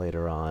endorsement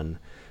later on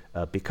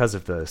because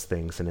of those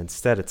things. And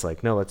instead it's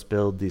like, no, let's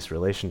build these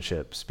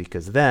relationships,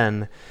 because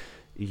then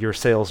your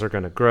sales are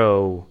going to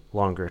grow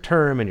longer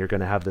term, and you're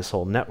going to have this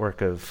whole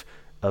network of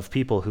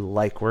people who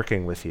like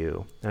working with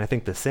you. And I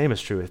think the same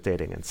is true with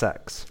dating and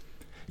sex.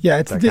 Yeah,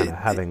 it's kind of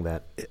having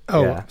that.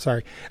 Oh, yeah.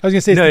 Sorry. I was going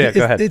to say,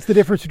 go ahead. It's the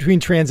difference between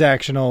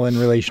transactional and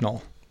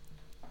relational.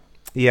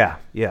 Yeah.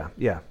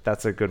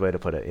 That's a good way to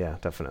put it. Yeah,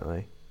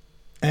 definitely.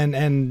 And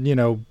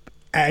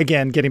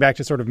again, getting back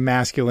to sort of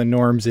masculine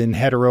norms in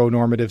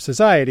heteronormative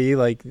society,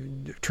 like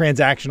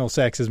transactional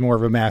sex is more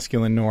of a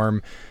masculine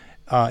norm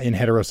in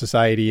hetero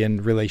society,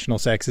 and relational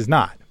sex is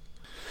not.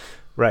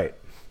 Right.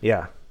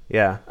 Yeah.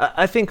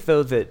 I think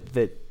though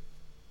that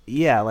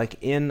like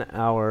in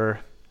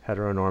our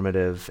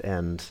heteronormative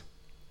and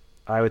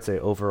I would say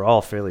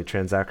overall fairly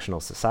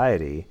transactional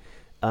society,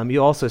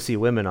 you also see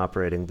women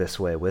operating this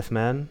way with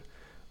men,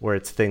 where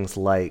it's things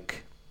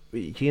like,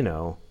 gosh,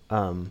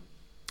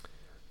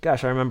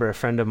 I remember a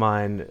friend of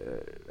mine,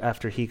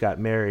 after he got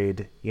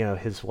married,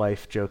 his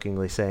wife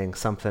jokingly saying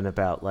something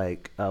about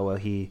like, oh, well,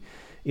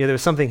 there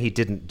was something he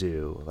didn't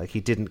do, like he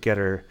didn't get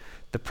her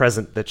the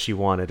present that she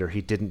wanted, or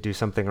he didn't do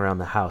something around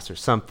the house or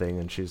something.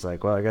 And she's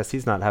like, well, I guess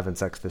he's not having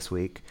sex this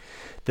week.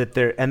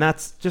 And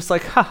that's just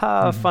like,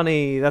 haha,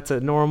 funny. That's a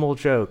normal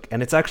joke.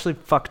 And it's actually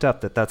fucked up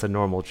that that's a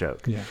normal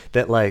joke. Yeah.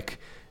 That like,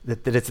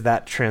 that it's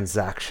that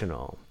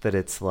transactional, that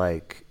it's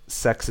like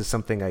sex is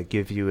something I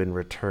give you in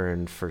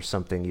return for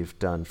something you've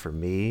done for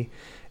me.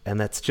 And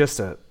that's just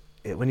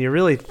when you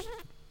really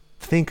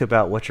think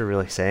about what you're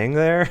really saying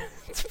there,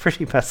 it's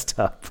pretty messed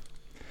up.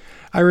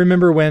 I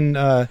remember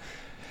when,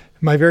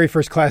 my very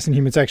first class in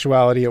human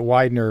sexuality at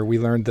Widener, we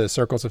learned the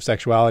circles of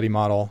sexuality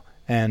model,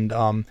 and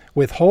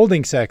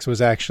withholding sex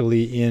was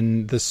actually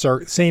in the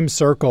same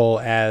circle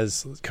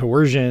as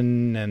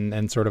coercion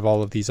and sort of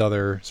all of these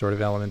other sort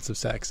of elements of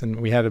sex.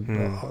 And we had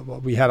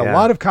a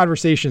lot of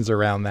conversations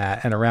around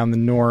that and around the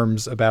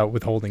norms about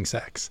withholding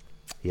sex.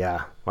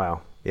 Yeah.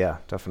 Wow. Yeah,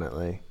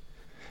 definitely.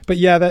 But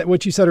yeah, that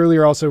what you said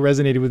earlier also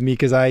resonated with me,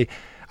 because I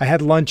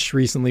had lunch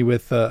recently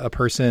with a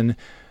person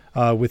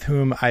with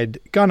whom I'd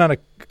gone on a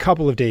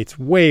couple of dates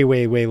way,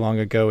 way, way long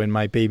ago in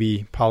my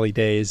baby poly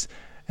days.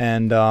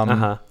 And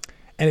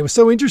it was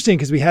so interesting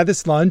because we had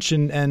this lunch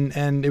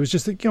and it was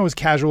just, it was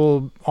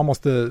casual,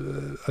 almost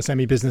a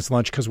semi-business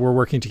lunch, because we're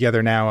working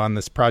together now on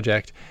this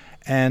project.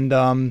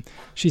 And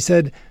she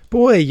said,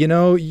 boy,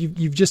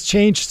 you've just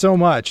changed so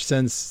much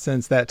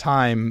since that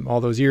time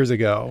all those years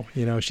ago.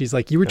 She's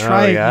like, you were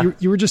trying,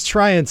 you were just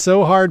trying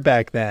so hard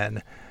back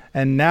then.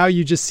 And now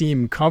you just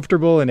seem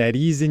comfortable and at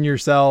ease in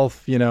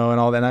yourself, and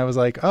all that. And I was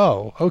like,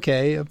 oh,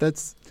 okay,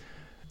 that's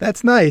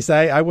nice.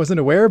 I wasn't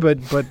aware, but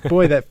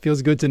boy, that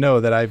feels good to know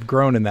that I've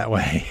grown in that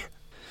way.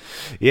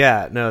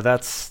 Yeah, no,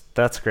 that's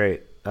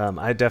great.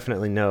 I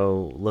definitely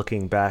know,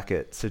 looking back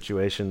at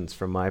situations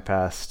from my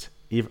past,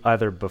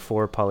 either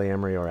before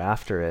polyamory or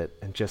after it,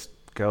 and just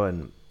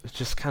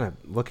kind of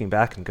looking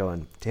back and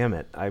going, damn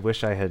it, I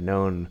wish I had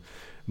known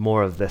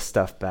more of this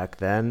stuff back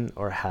then,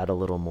 or had a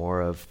little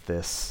more of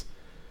this,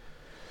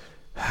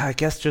 I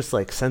guess, just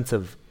like sense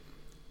of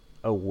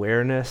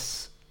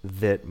awareness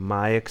that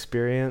my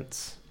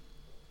experience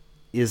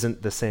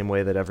isn't the same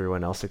way that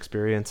everyone else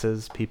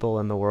experiences people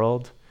in the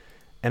world.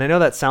 And I know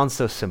that sounds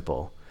so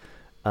simple,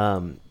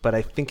 but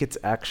I think it's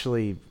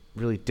actually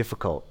really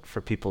difficult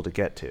for people to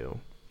get to,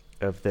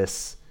 of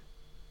this,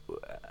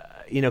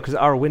 because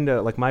our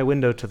window, like my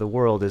window to the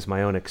world is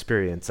my own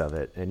experience of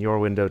it, and your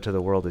window to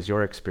the world is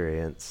your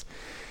experience.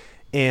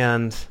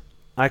 And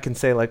I can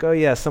say like, oh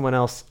yeah, someone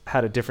else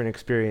had a different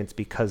experience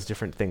because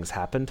different things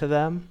happened to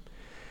them.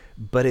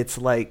 But it's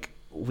like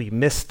we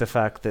miss the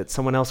fact that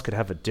someone else could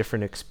have a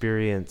different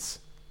experience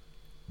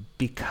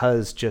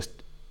because just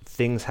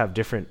things have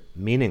different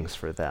meanings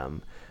for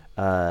them.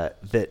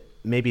 That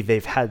maybe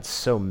they've had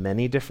so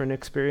many different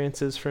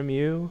experiences from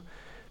you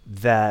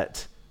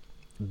that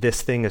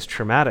this thing is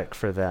traumatic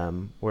for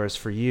them, whereas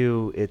for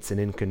you, it's an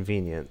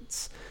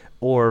inconvenience.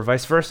 Or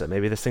vice versa.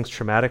 Maybe this thing's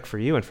traumatic for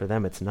you and for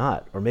them it's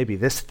not. Or maybe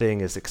this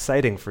thing is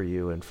exciting for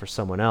you and for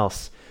someone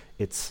else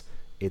it's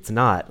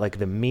not. Like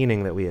the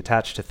meaning that we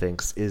attach to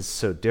things is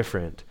so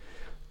different,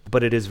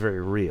 but it is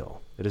very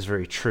real. It is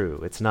very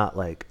true. It's not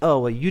like, oh,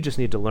 well, you just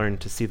need to learn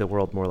to see the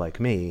world more like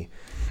me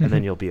and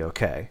then you'll be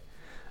okay.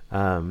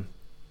 I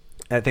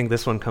think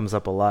this one comes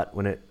up a lot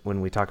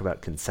when we talk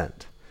about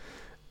consent,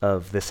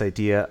 of this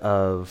idea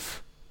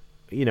of,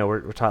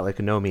 we're taught like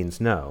no means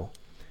no.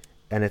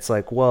 And it's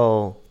like,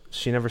 well,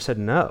 she never said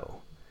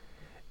no.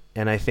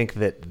 And I think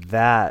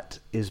that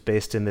is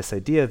based in this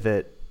idea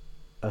that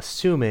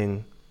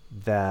assuming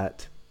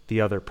that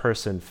the other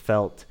person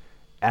felt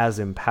as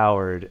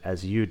empowered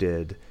as you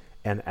did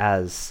and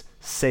as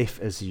safe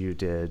as you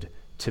did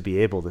to be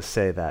able to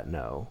say that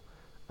no.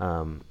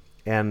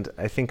 And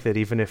I think that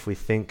even if we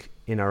think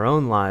in our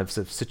own lives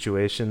of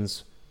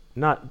situations,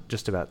 not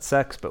just about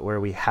sex, but where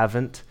we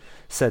haven't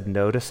said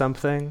no to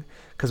something,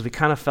 because we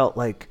kind of felt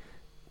like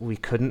we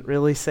couldn't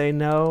really say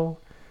no,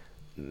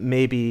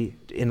 maybe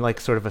in like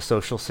sort of a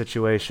social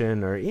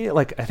situation, or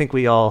like I think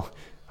we all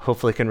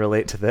hopefully can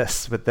relate to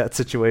this, but that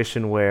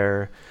situation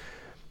where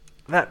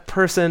that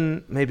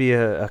person, maybe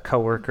a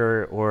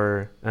coworker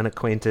or an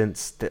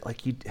acquaintance that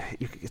like you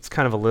it's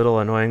kind of a little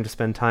annoying to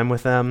spend time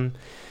with them,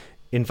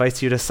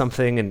 invites you to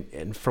something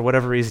and for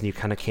whatever reason you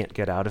kind of can't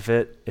get out of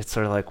it. It's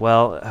sort of like,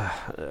 well,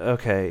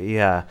 okay,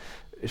 yeah,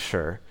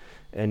 sure.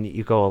 And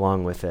you go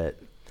along with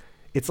it.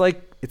 It's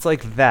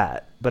like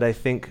that, but I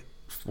think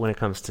when it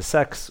comes to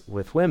sex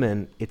with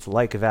women, it's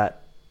like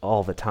that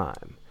all the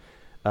time.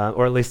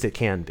 Or at least it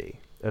can be,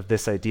 of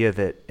this idea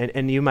that,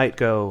 and you might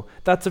go,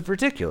 that's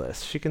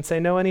ridiculous. She can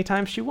say no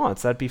anytime she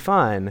wants. That'd be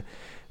fine.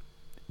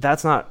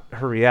 That's not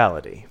her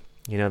reality.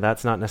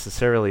 That's not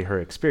necessarily her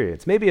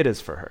experience. Maybe it is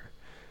for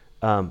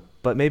her.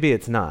 But maybe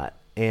it's not.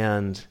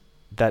 And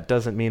that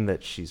doesn't mean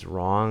that she's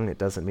wrong. It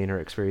doesn't mean her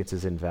experience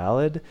is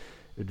invalid.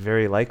 It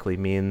very likely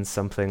means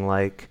something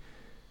like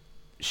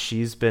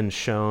she's been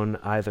shown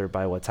either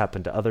by what's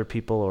happened to other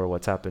people or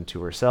what's happened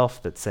to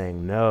herself that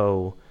saying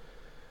no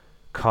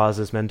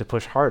causes men to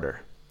push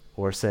harder,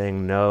 or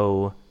saying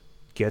no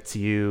gets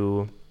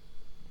you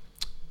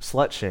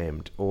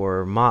slut-shamed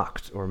or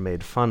mocked or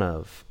made fun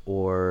of,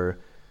 or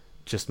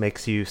just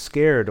makes you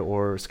scared,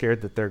 or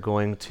scared that they're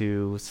going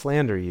to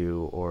slander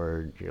you,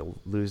 or you'll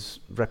lose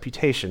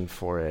reputation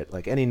for it,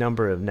 like any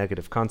number of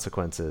negative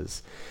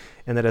consequences.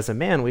 And that as a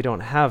man, we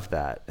don't have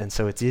that. And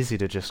so it's easy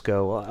to just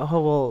go,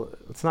 well,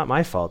 it's not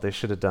my fault. They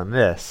should have done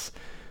this.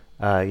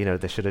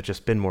 They should have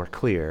just been more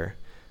clear.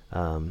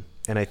 And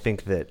I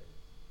think that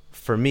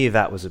for me,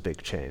 that was a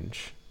big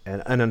change.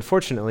 And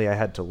unfortunately, I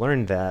had to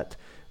learn that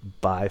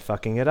by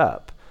fucking it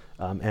up.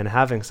 And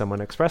having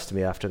someone express to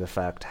me after the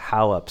fact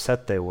how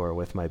upset they were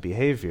with my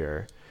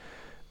behavior,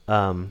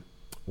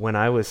 when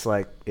I was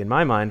like, in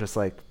my mind, was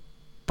like,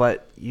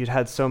 but you'd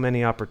had so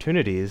many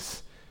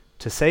opportunities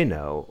to say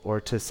no, or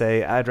to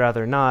say I'd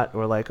rather not,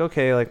 or like,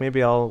 okay, like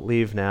maybe I'll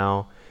leave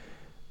now.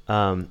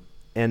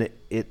 And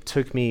it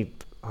took me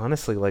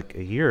honestly like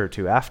a year or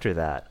two after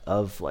that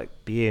of like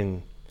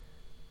being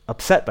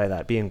upset by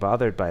that, being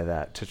bothered by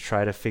that, to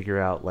try to figure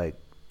out, like,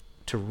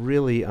 to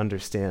really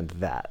understand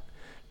that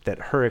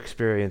her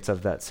experience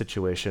of that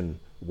situation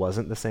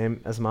wasn't the same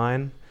as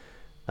mine,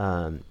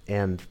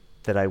 and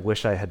that I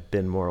wish I had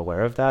been more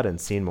aware of that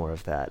and seen more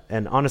of that.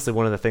 And honestly,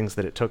 one of the things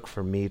that it took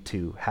for me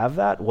to have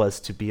that was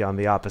to be on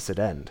the opposite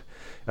end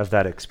of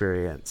that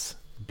experience,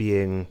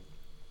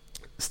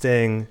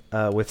 staying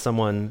with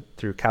someone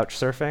through couch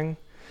surfing.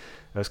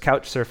 I was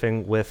couch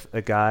surfing with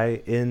a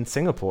guy in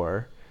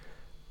Singapore,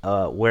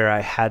 where I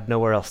had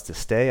nowhere else to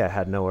stay. I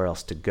had nowhere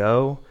else to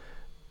go.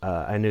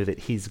 I knew that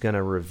he's going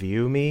to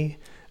review me.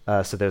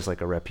 So there's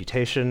like a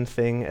reputation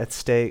thing at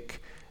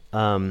stake.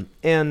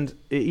 And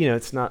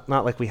it's not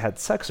like we had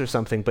sex or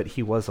something, but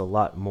he was a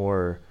lot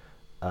more,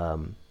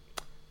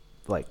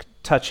 like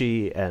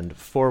touchy and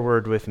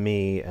forward with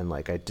me. And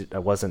like, I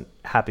wasn't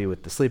happy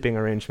with the sleeping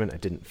arrangement. I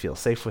didn't feel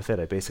safe with it.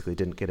 I basically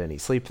didn't get any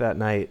sleep that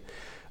night,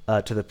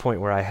 to the point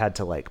where I had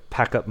to like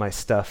pack up my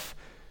stuff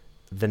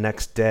the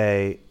next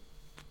day,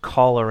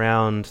 call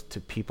around to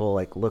people,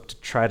 like look to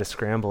try to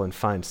scramble and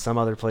find some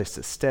other place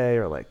to stay,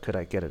 or like, could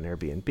I get an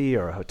Airbnb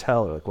or a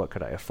hotel, or like, what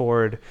could I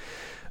afford,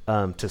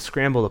 to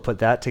scramble to put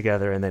that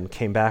together, and then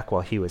came back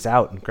while he was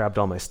out and grabbed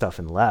all my stuff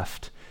and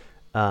left.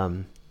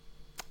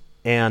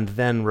 And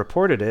then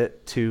reported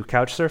it to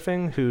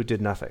Couchsurfing, who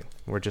did nothing.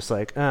 We're just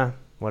like,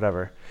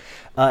 whatever.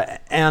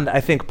 And I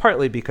think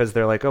partly because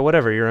they're like, oh,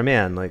 whatever, you're a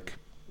man, like,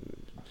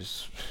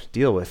 just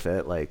deal with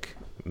it, like,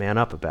 man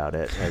up about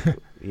it. Like,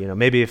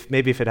 maybe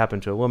if it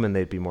happened to a woman,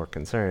 they'd be more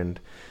concerned.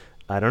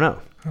 I don't know.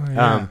 Oh,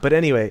 yeah. But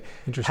anyway,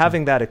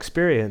 having that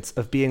experience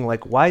of being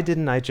like, why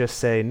didn't I just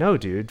say, no,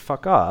 dude,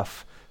 fuck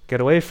off,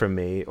 get away from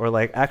me? Or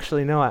like,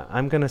 actually, no,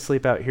 I'm going to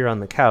sleep out here on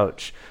the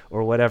couch,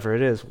 or whatever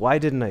it is. Why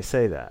didn't I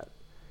say that?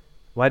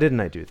 Why didn't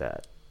I do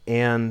that?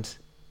 And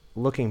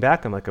looking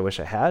back, I'm like, I wish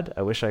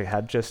I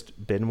had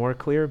just been more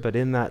clear. But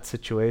in that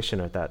situation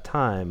at that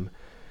time,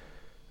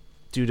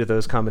 due to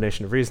those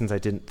combination of reasons, I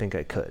didn't think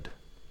I could.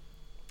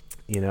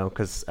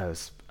 Because I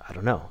was, I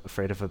don't know,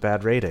 afraid of a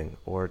bad rating,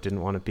 or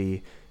didn't want to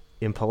be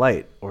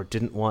impolite, or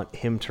didn't want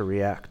him to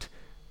react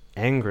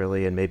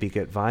angrily and maybe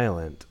get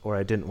violent, or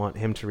I didn't want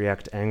him to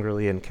react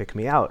angrily and kick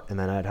me out, and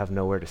then I'd have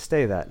nowhere to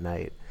stay that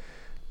night.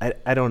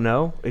 I don't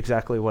know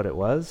exactly what it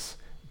was,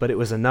 but it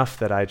was enough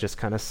that I just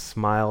kind of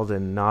smiled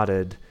and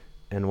nodded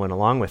and went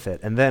along with it.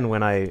 And then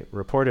when I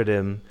reported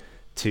him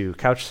to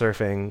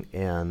Couchsurfing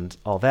and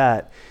all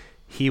that,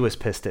 he was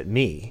pissed at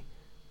me,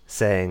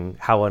 saying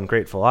how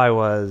ungrateful I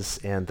was,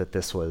 and that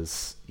this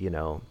was,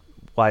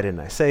 why didn't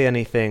I say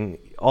anything?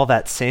 All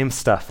that same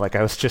stuff, like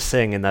I was just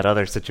saying in that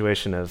other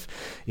situation of,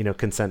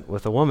 consent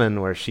with a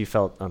woman where she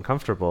felt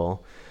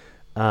uncomfortable.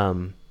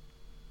 And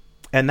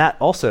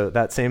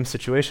that same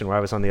situation where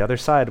I was on the other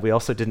side, we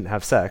also didn't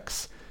have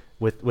sex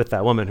with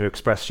that woman who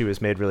expressed she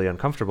was made really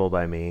uncomfortable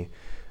by me.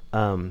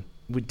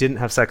 We didn't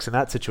have sex in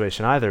that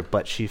situation either,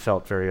 but she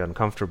felt very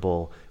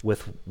uncomfortable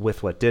with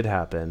what did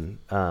happen,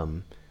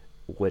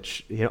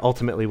 which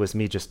ultimately was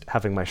me just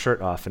having my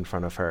shirt off in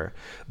front of her.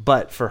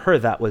 But for her,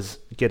 that was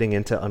getting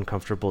into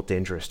uncomfortable,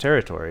 dangerous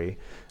territory,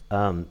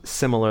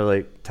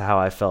 similarly to how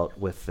I felt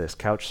with this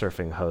couch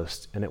surfing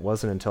host. And it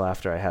wasn't until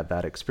after I had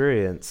that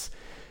experience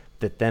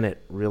that then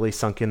it really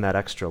sunk in that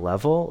extra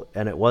level.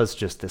 And it was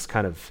just this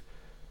kind of,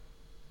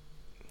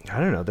 I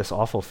don't know, this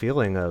awful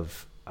feeling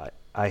of,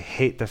 I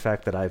hate the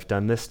fact that I've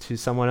done this to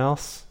someone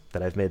else,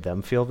 that I've made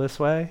them feel this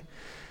way,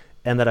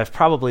 and that I've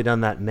probably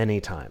done that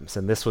many times.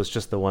 And this was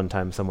just the one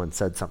time someone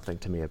said something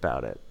to me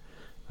about it.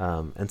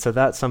 And so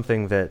that's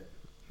something that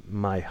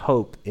my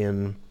hope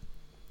in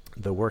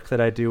the work that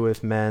I do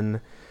with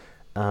men,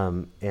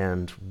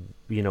 and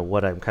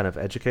what I'm kind of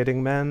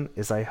educating men,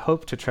 is I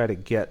hope to try to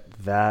get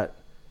that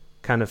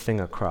kind of thing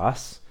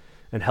across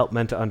and help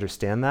men to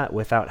understand that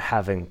without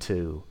having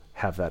to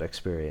have that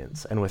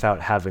experience and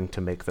without having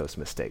to make those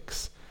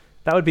mistakes.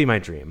 That would be my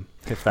dream,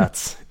 if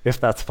that's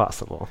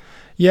possible.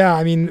 Yeah,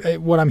 I mean,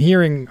 what I'm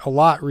hearing a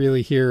lot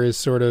really here is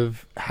sort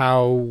of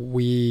how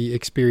we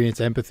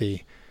experience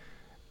empathy,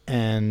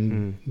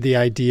 and the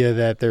idea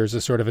that there's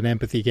a sort of an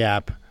empathy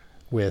gap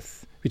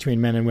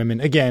between men and women,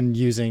 again,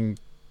 using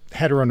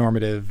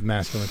heteronormative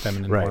masculine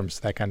feminine norms,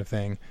 that kind of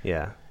thing.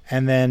 Yeah.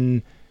 And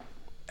then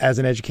as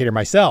an educator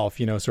myself,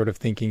 sort of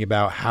thinking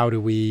about how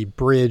do we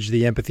bridge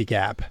the empathy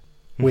gap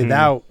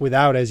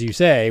without, as you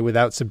say,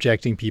 without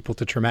subjecting people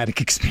to traumatic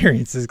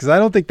experiences, because I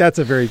don't think that's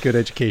a very good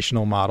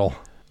educational model.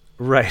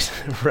 Right.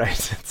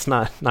 It's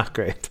not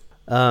great.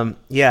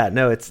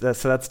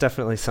 That's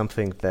definitely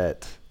something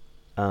that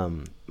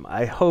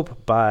I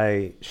hope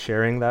by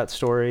sharing that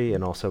story,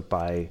 and also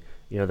by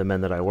the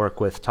men that I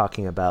work with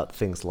talking about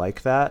things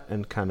like that,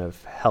 and kind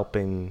of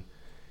helping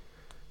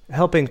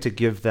to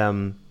give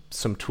them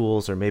some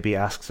tools, or maybe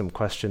ask some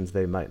questions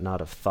they might not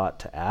have thought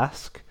to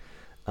ask,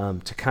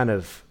 to kind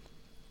of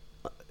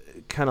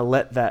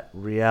let that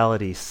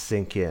reality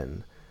sink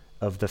in,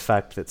 of the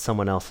fact that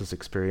someone else's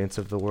experience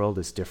of the world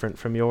is different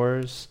from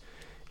yours,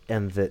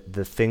 and that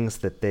the things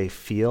that they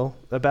feel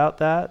about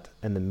that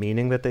and the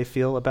meaning that they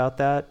feel about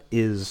that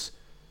is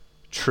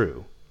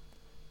true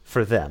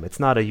for them. It's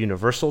not a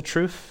universal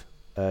truth.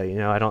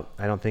 I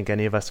don't think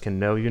any of us can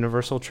know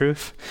universal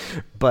truth,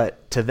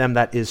 but to them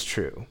that is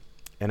true.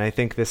 And I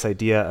think this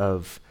idea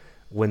of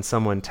when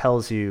someone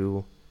tells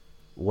you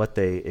what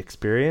they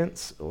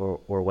experience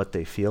or what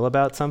they feel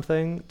about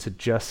something, to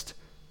just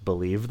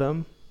believe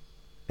them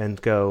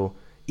and go,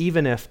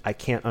 even if I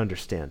can't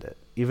understand it,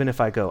 even if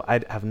I go,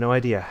 I have no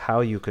idea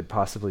how you could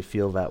possibly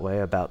feel that way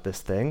about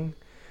this thing,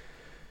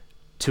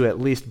 to at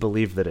least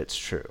believe that it's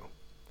true.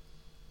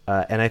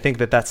 And I think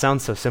that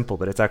sounds so simple,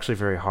 but it's actually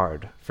very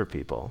hard for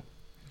people.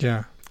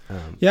 Yeah.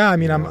 I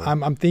mean,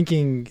 I'm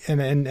thinking,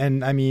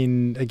 and I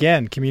mean,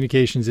 again,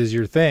 communications is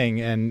your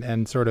thing,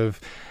 and sort of,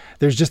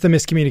 there's just a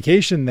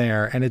miscommunication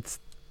there, and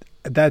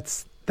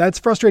that's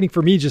frustrating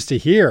for me just to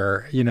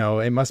hear.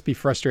 It must be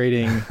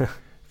frustrating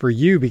for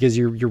you, because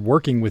you're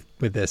working with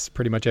this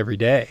pretty much every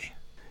day.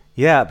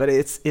 Yeah, but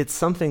it's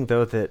something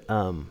though that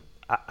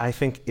I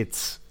think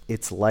it's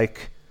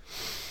like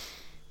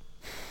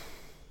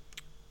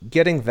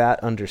getting that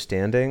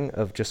understanding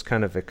of just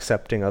kind of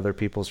accepting other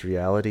people's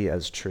reality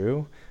as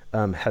true.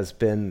 Has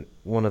been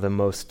one of the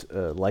most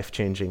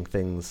life-changing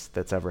things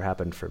that's ever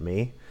happened for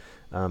me.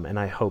 And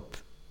I hope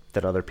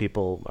that other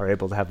people are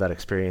able to have that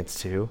experience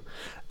too.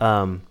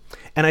 And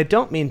I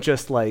don't mean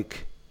just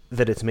like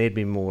that it's made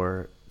me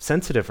more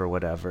sensitive or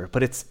whatever,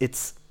 but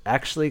it's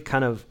actually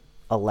kind of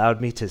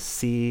allowed me to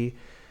see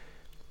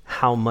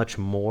how much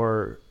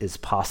more is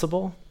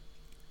possible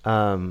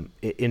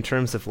in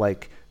terms of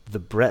like the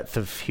breadth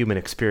of human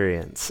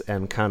experience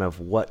and kind of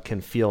what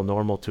can feel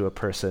normal to a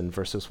person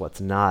versus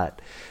what's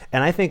not.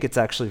 And I think it's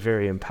actually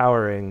very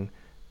empowering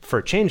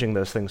for changing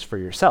those things for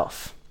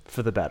yourself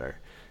for the better,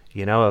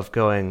 of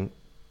going,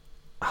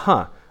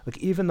 like,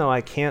 even though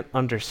I can't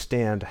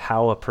understand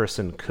how a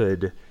person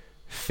could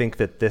think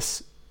that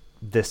this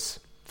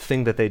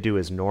thing that they do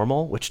is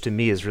normal, which to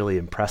me is really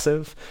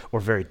impressive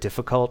or very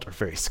difficult or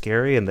very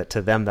scary, and that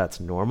to them that's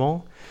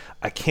normal,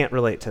 I can't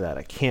relate to that.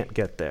 I can't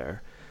get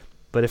there.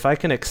 But if I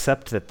can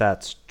accept that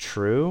that's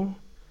true,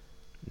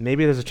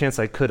 maybe there's a chance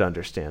I could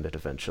understand it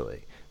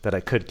eventually, that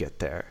I could get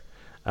there.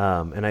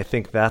 And I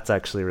think that's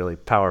actually really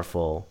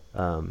powerful.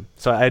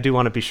 So I do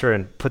want to be sure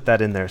and put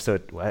that in there so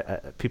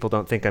people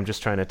don't think I'm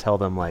just trying to tell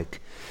them, like,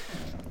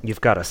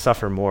 you've got to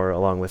suffer more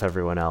along with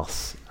everyone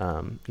else,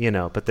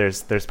 but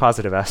there's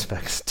positive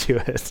aspects to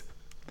it.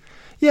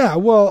 Yeah,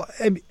 well,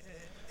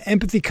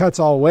 empathy cuts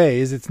all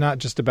ways. It's not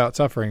just about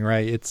suffering,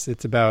 right?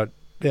 It's about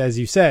as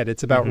you said,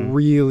 it's about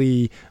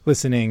really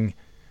listening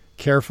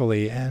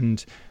carefully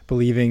and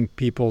believing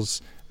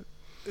people's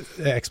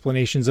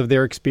explanations of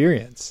their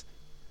experience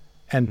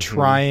and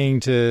trying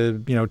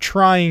to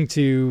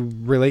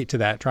relate to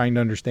that, trying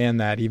to understand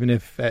that, even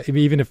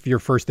if your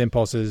first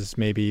impulse is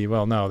maybe,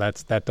 well, no,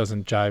 that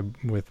doesn't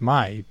jive with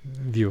my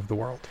view of the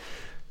world.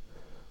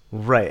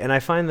 Right. And I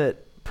find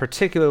that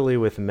particularly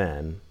with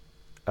men,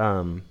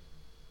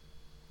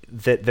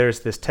 that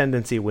there's this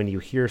tendency when you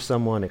hear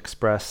someone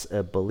express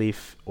a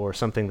belief or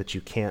something that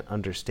you can't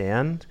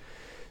understand,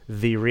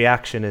 the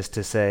reaction is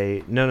to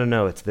say,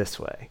 no, it's this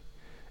way.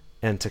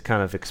 And to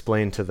kind of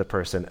explain to the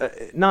person,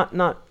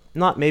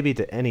 not maybe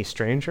to any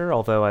stranger,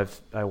 although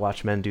I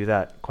watch men do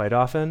that quite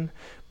often,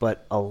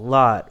 but a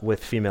lot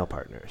with female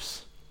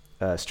partners,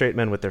 straight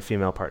men with their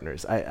female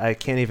partners. I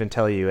can't even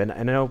tell you, and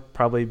I know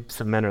probably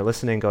some men are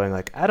listening going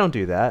like, I don't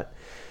do that.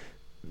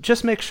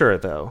 Just make sure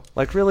though,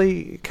 like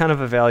really kind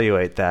of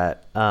evaluate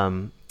that,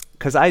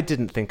 because I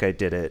didn't think I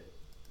did it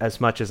as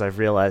much as I've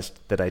realized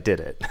that I did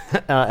it.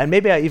 And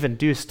maybe I even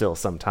do still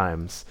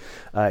sometimes.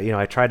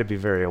 I try to be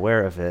very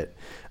aware of it,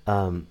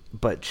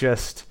 but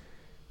just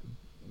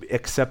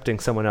accepting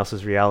someone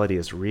else's reality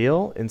as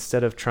real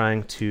instead of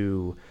trying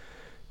to,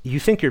 you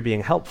think you're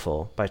being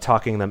helpful by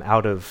talking them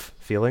out of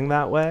feeling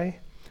that way.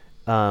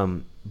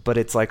 But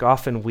it's like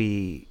often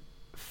we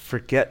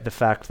forget the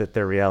fact that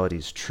their reality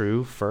is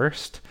true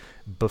first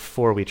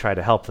before we try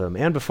to help them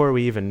and before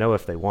we even know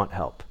if they want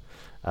help.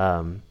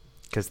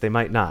 Because they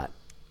might not.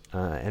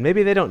 And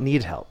maybe they don't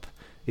need help.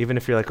 Even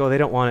if you're like, oh, they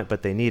don't want it,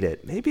 but they need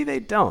it. Maybe they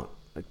don't.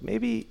 Like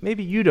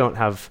maybe you don't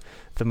have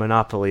the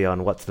monopoly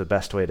on what's the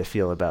best way to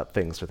feel about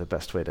things or the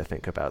best way to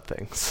think about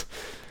things.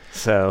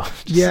 So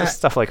just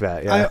stuff like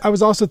that. Yeah. I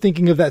was also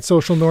thinking of that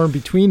social norm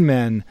between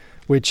men,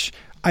 which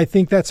I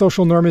think that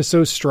social norm is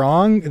so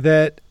strong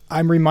that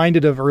I'm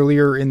reminded of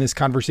earlier in this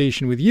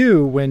conversation with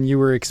you when you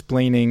were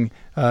explaining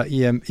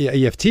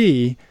EFT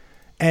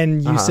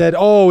and you said,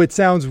 oh, it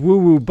sounds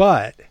woo-woo,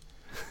 but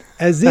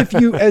as if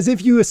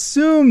you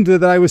assumed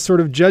that I was sort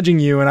of judging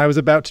you and I was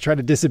about to try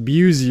to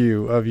disabuse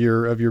you of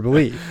your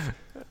belief.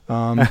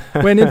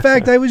 When in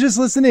fact I was just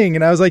listening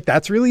and I was like,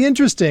 that's really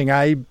interesting.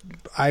 I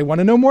want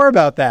to know more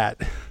about that.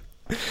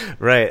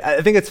 Right.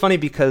 I think it's funny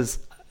because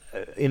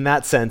in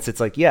that sense, it's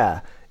like,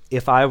 yeah,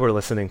 if I were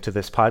listening to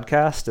this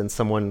podcast and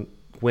someone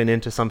went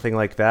into something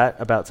like that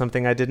about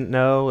something I didn't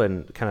know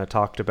and kind of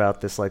talked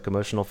about this like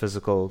emotional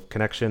physical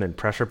connection and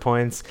pressure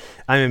points,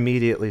 I'm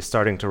immediately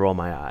starting to roll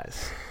my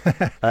eyes.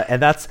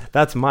 And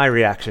that's my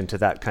reaction to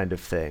that kind of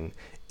thing,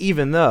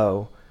 even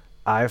though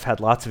I've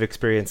had lots of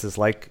experiences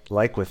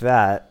like with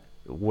that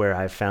where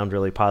I've found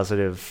really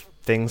positive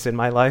things in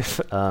my life,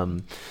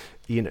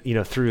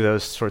 through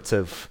those sorts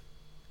of,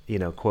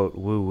 quote,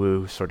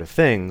 woo-woo sort of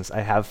things. I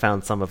have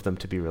found some of them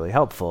to be really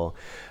helpful.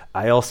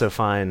 I also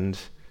find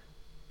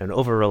an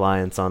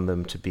over-reliance on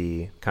them to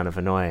be kind of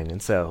annoying.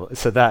 And so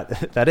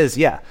that is,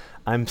 yeah,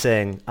 I'm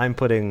saying I'm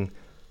putting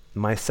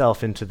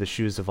myself into the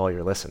shoes of all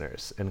your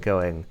listeners and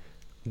going,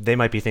 they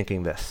might be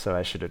thinking this, so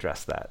I should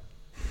address that.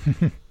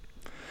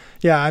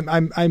 Yeah,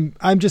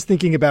 I'm just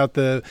thinking about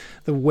the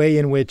way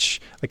in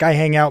which, like, I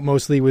hang out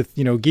mostly with,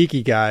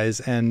 geeky guys,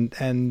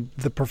 and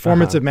the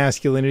performance of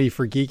masculinity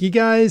for geeky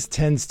guys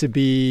tends to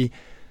be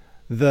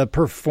the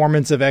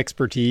performance of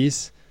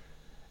expertise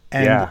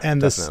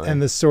and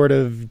the sort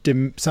of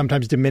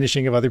sometimes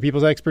diminishing of other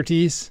people's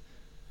expertise.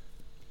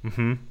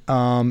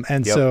 So,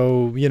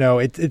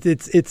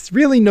 it's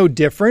really no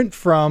different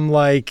from,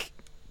 like,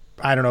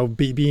 I don't know,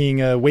 being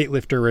a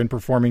weightlifter and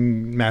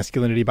performing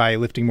masculinity by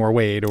lifting more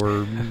weight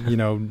or,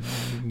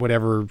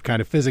 whatever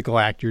kind of physical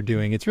act you're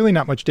doing. It's really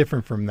not much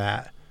different from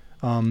that.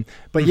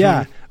 But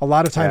yeah, a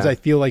lot of times I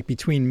feel like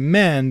between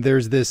men,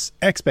 there's this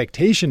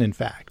expectation, in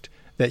fact,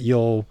 that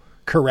you'll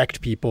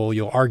correct people,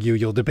 you'll argue,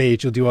 you'll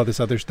debate, you'll do all this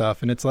other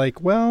stuff. And it's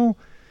like, well,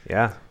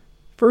 yeah.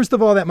 First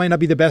of all, that might not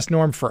be the best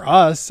norm for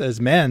us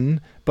as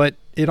men, but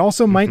it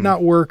also might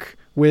not work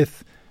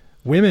with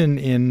women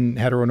in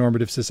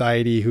heteronormative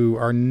society who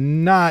are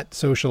not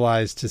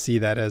socialized to see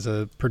that as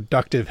a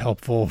productive,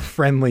 helpful,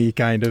 friendly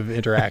kind of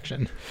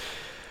interaction.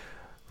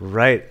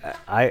 Right.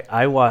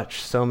 I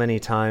watch so many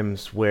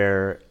times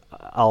where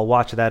I'll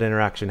watch that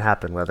interaction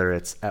happen, whether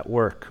it's at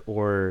work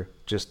or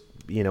just,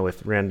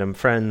 with random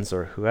friends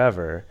or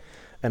whoever.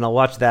 And I'll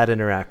watch that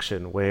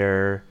interaction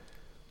where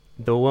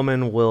the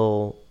woman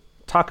will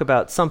talk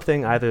about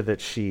something either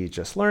that she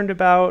just learned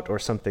about or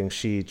something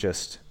she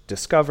just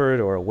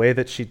discovered or a way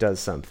that she does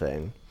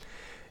something.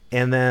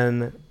 And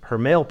then her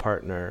male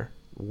partner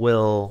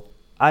will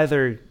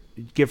either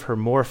give her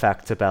more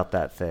facts about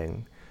that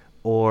thing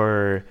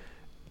or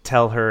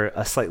tell her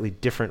a slightly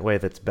different way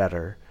that's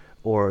better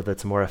or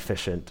that's more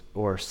efficient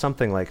or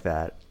something like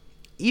that.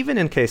 Even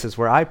in cases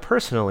where I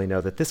personally know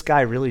that this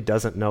guy really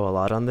doesn't know a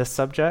lot on this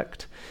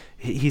subject,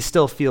 he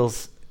still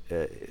feels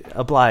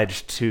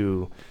obliged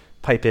to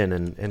pipe in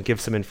and give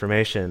some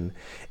information.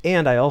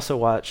 And I also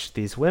watch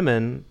these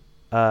women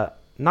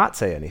not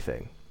say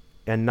anything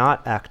and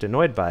not act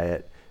annoyed by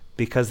it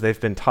because they've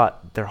been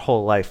taught their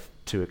whole life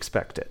to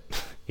expect it.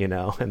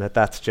 and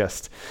that's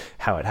just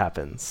how it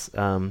happens.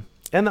 And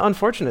the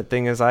unfortunate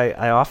thing is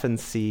I often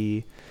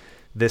see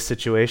this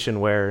situation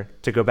where,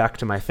 to go back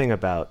to my thing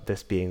about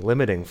this being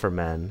limiting for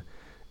men,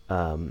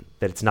 that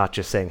it's not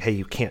just saying, hey,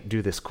 you can't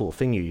do this cool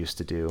thing you used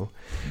to do,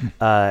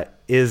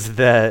 is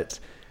that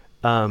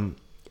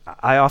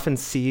I often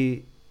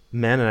see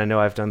men, and I know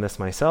I've done this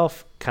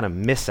myself, kind of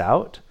miss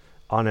out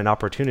on an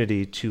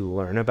opportunity to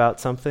learn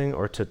about something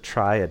or to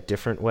try a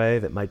different way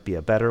that might be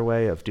a better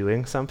way of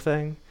doing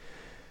something,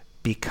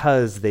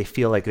 because they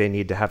feel like they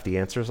need to have the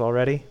answers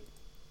already.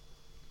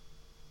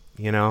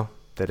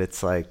 That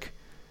it's like,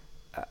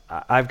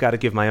 I've got to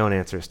give my own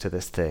answers to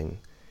this thing,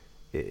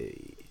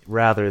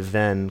 rather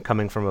than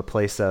coming from a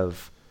place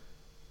of,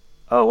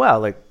 oh, wow,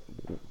 like,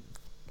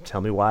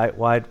 tell me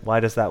why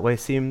does that way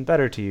seem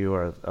better to you?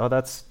 Or, oh,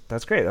 that's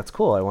great. That's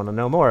cool. I want to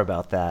know more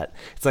about that.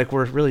 It's like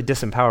we're really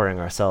disempowering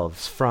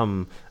ourselves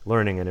from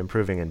learning and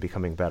improving and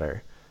becoming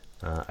better,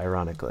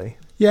 ironically.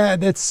 Yeah,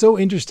 that's so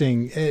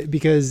interesting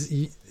because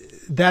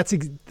that's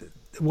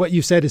what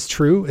you said is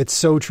true. It's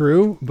so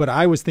true. But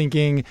I was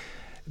thinking,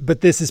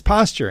 but this is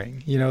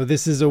posturing.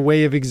 This is a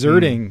way of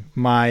exerting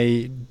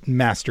my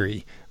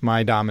mastery,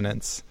 my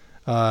dominance.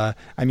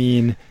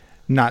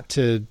 Not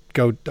to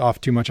go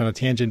off too much on a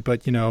tangent,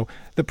 but,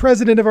 the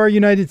president of our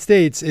United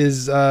States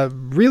is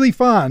really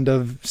fond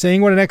of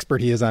saying what an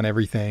expert he is on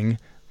everything,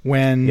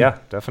 when, yeah,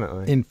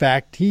 definitely, in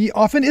fact, he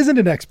often isn't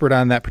an expert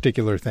on that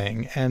particular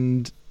thing.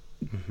 And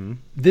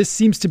this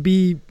seems to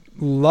be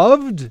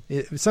loved.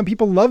 Some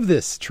people love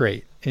this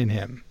trait in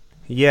him.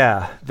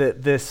 Yeah,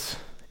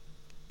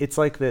 it's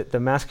like the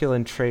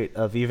masculine trait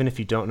of, even if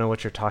you don't know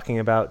what you're talking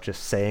about,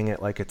 just saying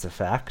it like it's a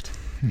fact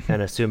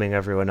and assuming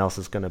everyone else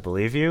is going to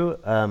believe you.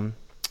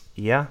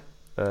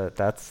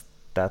 That's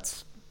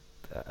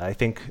I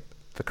think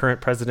the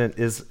current president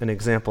is an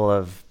example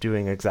of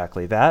doing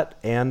exactly that,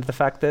 and the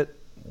fact that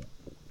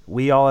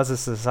we all as a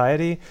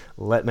society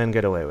let men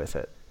get away with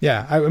it.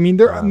 Yeah,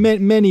 there are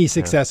many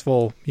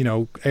successful,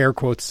 air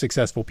quotes,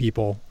 successful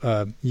people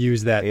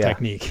use that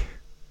technique.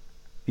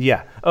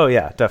 Yeah. Oh,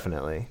 yeah,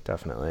 definitely.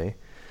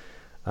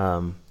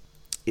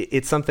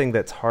 It's something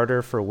that's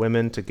harder for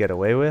women to get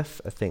away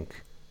with. I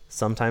think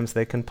sometimes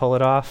they can pull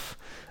it off.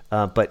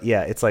 But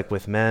yeah, it's like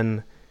with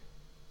men,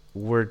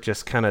 we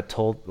just kind of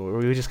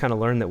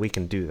learn that we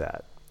can do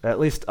that. At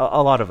least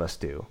a lot of us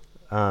do.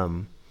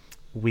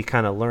 We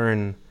kind of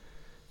learn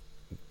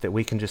that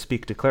we can just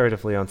speak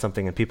declaratively on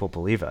something and people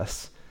believe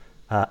us.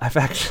 I've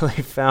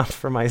actually found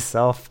for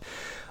myself,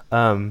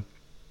 I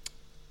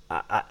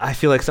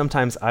feel like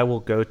sometimes I will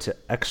go to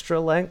extra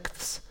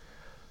lengths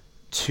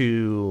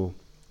to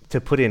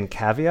put in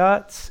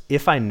caveats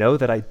if I know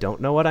that I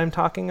don't know what I'm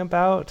talking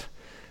about,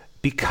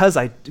 because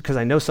I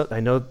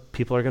know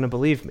people are going to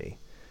believe me,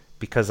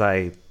 because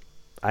I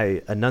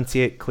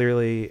enunciate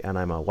clearly, and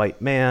I'm a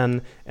white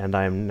man, and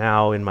I'm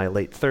now in my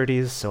late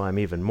 30s, so I'm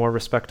even more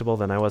respectable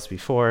than I was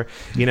before.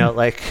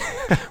 Like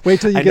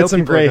wait till you get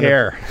some gray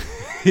hair.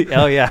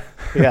 Oh yeah.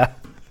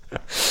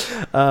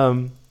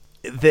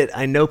 That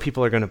I know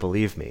people are going to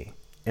believe me,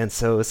 and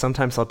so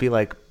sometimes I'll be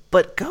like,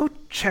 but go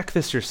check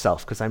this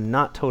yourself, because I'm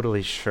not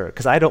totally sure,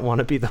 because I don't want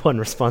to be the one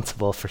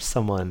responsible for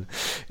someone,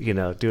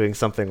 doing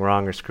something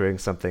wrong or screwing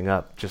something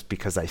up just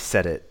because I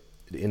said it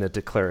in a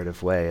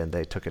declarative way and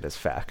they took it as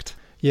fact.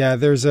 Yeah,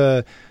 there's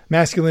a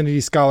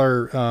masculinity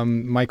scholar,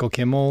 Michael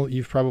Kimmel.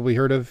 You've probably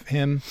heard of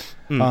him.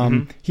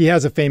 Mm-hmm. He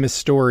has a famous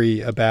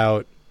story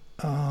about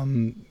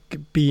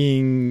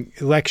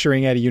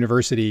lecturing at a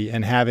university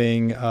and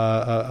having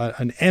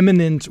an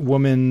eminent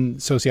woman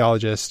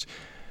sociologist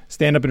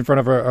stand up in front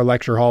of a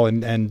lecture hall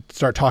and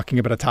start talking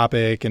about a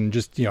topic and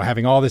just,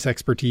 having all this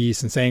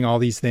expertise and saying all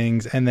these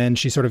things. And then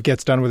she sort of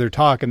gets done with her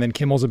talk, and then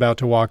Kimmel's about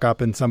to walk up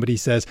and somebody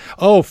says,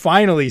 "Oh,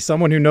 finally,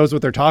 someone who knows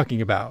what they're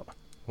talking about."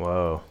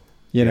 Whoa.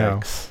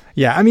 Yikes.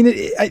 Yeah.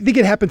 I think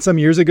it happened some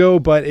years ago,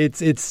 but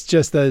it's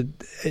just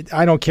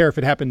I don't care if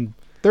it happened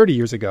 30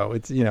 years ago.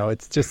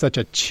 It's just such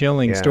a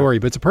chilling story,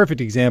 but it's a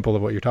perfect example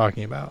of what you're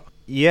talking about.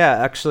 Yeah,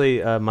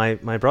 actually,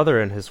 my brother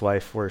and his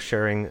wife were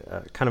sharing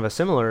kind of a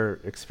similar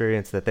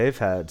experience that they've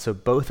had. So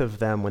both of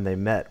them, when they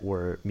met,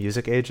 were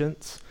music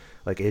agents,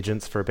 like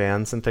agents for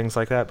bands and things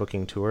like that,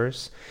 booking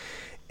tours.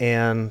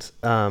 And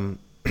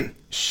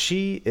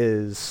she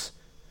is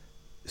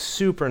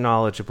super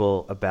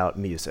knowledgeable about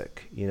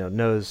music,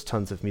 knows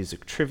tons of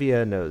music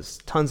trivia, knows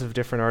tons of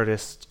different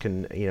artists,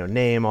 can,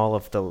 name all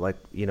of the,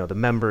 the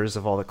members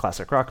of all the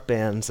classic rock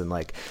bands,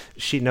 and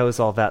she knows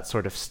all that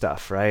sort of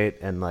stuff, right?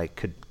 And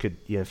could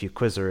if you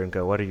quiz her and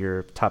go, what are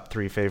your top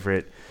 3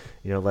 favorite,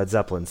 Led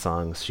Zeppelin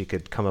songs, she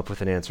could come up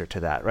with an answer to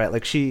that,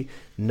 right? She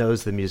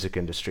knows the music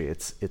industry.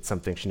 It's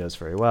something she knows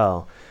very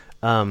well.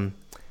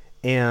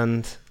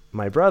 And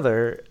my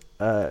brother,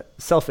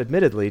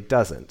 self-admittedly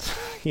doesn't.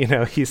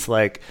 He's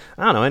like,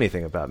 I don't know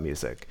anything about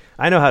music.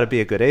 I know how to be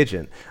a good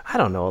agent. I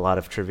don't know a lot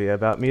of trivia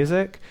about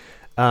music.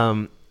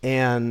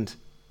 And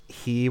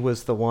he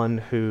was the one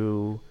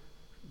who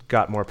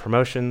got more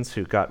promotions,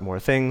 who got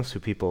more things, who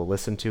people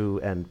listen to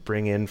and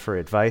bring in for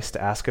advice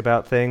to ask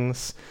about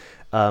things.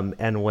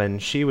 And when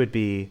she would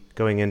be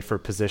going in for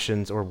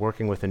positions or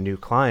working with a new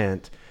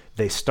client,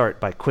 they start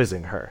by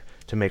quizzing her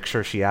to make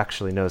sure she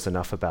actually knows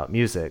enough about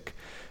music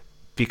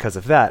because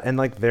of that. And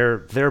like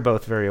they're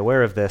both very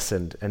aware of this,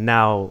 and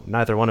now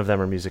neither one of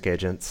them are music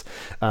agents.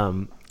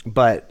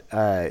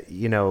 But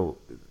you know,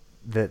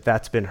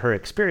 that's been her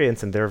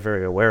experience, and they're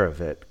very aware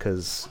of it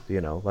because,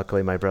 you know,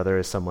 luckily my brother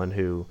is someone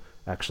who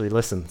actually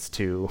listens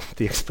to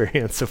the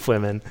experience of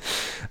women,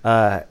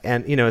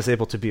 and, you know, is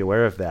able to be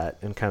aware of that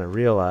and kind of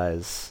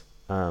realize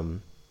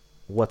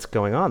what's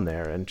going on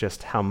there and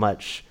just how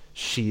much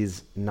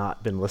she's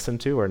not been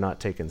listened to or not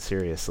taken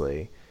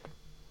seriously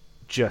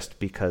just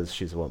because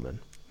she's a woman.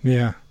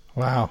 Yeah.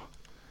 Wow.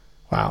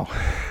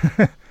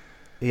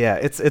 Yeah,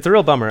 it's a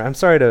real bummer. I'm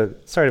sorry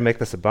to make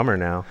this a bummer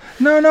now.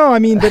 No, I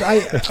mean, but I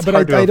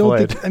don't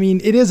avoid. think, I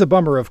mean, it is a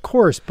bummer, of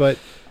course, but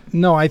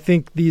no, I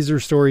think these are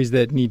stories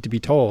that need to be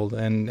told,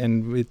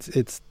 and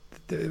it's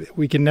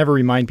we can never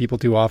remind people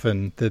too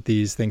often that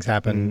these things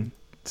happen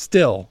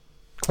still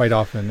quite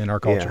often in our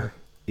culture.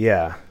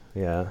 Yeah.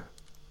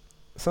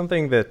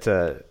 Something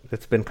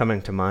that's been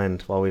coming to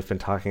mind while we've been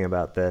talking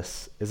about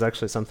this is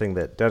actually something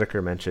that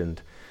Dedeker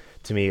mentioned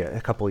to me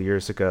a couple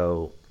years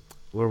ago,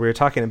 where we were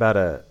talking about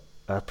a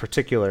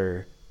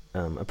particular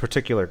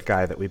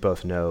guy that we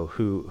both know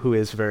who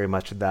is very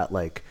much that,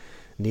 like,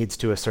 needs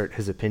to assert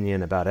his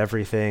opinion about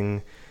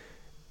everything.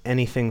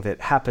 Anything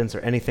that happens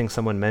or anything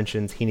someone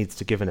mentions, he needs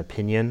to give an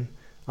opinion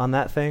on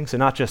that thing. So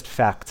not just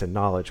facts and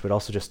knowledge, but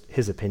also just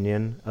his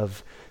opinion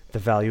of the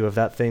value of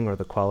that thing or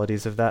the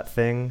qualities of that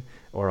thing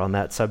or on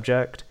that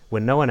subject.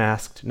 When no one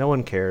asked, no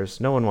one cares,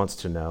 no one wants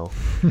to know.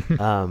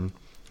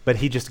 But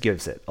he just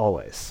gives it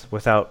always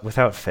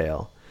without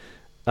fail.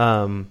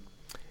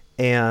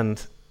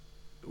 And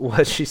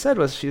what she said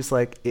was, she's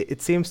like,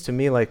 it seems to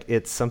me like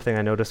it's something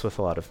I notice with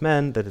a lot of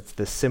men, that it's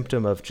the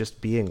symptom of just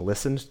being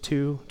listened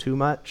to too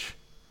much.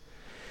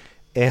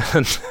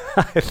 And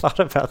I thought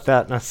about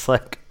that and I was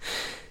like,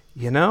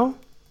 you know,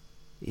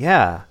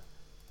 yeah,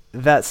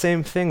 that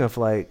same thing of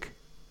like,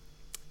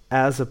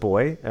 as a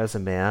boy, as a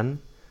man,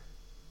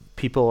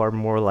 people are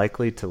more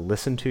likely to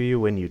listen to you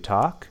when you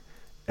talk.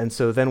 And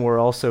so then we're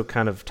also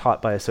kind of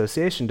taught by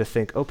association to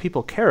think, oh,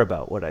 people care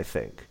about what I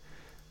think.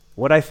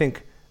 What I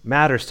think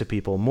matters to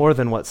people more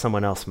than what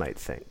someone else might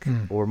think,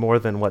 or more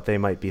than what they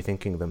might be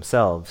thinking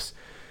themselves.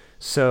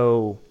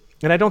 So,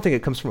 and I don't think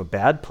it comes from a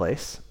bad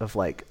place of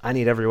like, I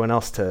need everyone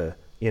else to,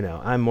 you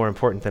know, I'm more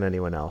important than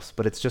anyone else.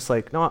 But it's just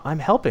like, no, I'm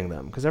helping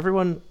them because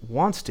everyone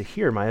wants to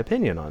hear my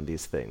opinion on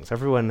these things.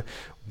 Everyone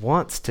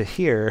wants to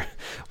hear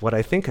what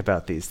I think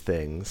about these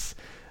things.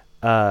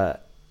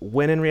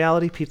 When in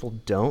reality, people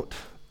don't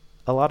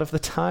a lot of the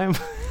time.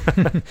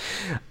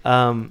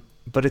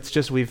 But it's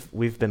just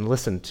we've been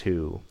listened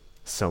to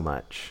so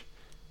much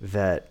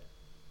that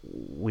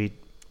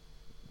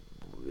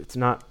it's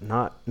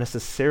not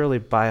necessarily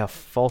by a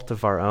fault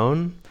of our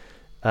own.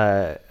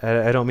 I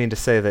don't mean to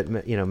say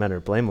that, you know, men are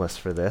blameless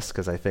for this,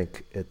 because I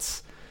think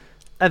it's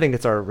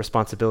our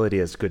responsibility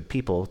as good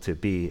people to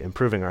be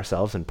improving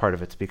ourselves, and part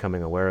of it's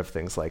becoming aware of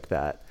things like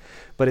that.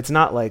 But it's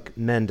not like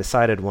men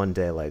decided one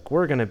day, like,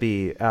 we're going to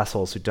be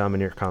assholes who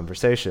domineer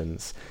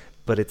conversations.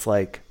 But it's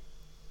like,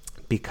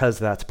 because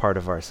that's part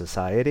of our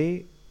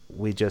society,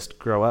 we just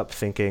grow up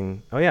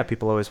thinking, oh yeah,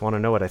 people always want to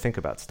know what I think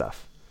about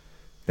stuff.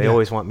 They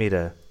always want me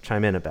to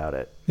chime in about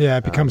it. Yeah,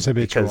 it becomes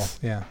habitual.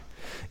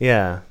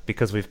 Yeah,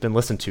 because we've been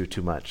listened to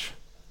too much.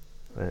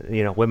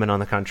 You know, women, on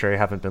the contrary,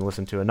 haven't been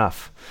listened to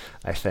enough,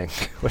 I think,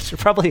 which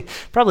probably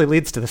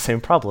leads to the same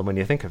problem when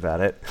you think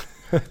about it.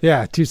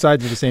 Yeah, two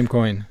sides of the same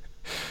coin.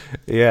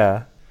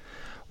 Yeah.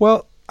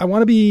 Well, I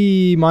want to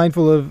be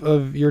mindful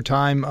of your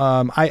time.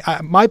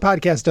 My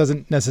podcast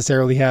doesn't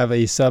necessarily have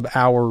a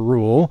sub-hour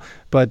rule,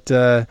 but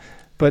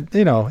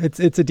you know,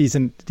 it's a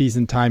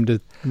decent time to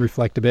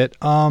reflect a bit.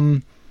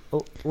 Well,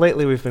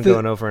 lately we've been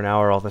going over an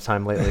hour all the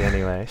time lately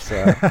anyway,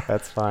 so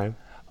that's fine.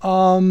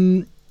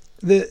 The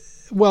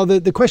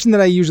question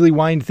that I usually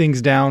wind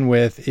things down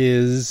with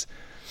is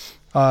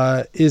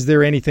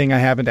there anything I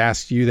haven't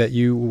asked you that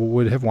you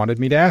would have wanted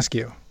me to ask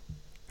you?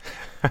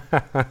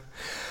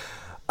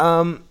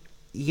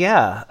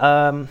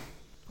 Yeah.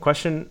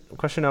 Question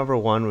number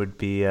one would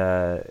be,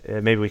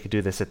 maybe we could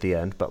do this at the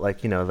end, but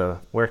like, you know,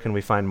 where can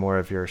we find more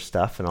of your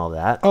stuff and all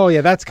that? Oh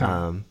yeah, that's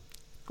coming.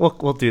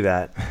 We'll do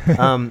that.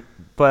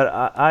 But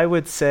I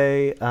would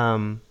say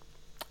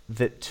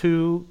that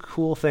two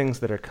cool things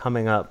that are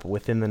coming up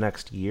within the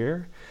next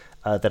year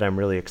that I'm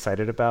really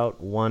excited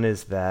about. One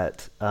is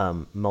that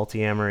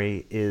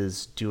Multiamory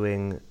is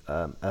doing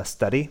a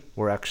study.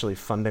 We're actually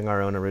funding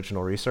our own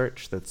original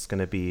research that's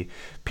going to be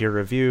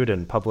peer-reviewed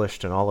and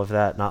published and all of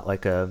that, not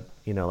like a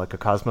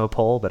Cosmo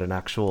poll, but an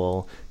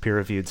actual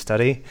peer-reviewed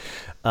study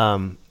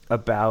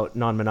about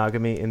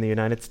non-monogamy in the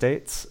United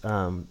States,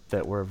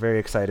 that we're very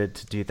excited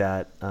to do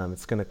that.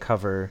 It's going to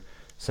cover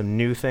some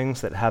new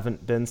things that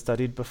haven't been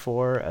studied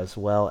before, as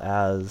well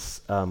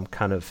as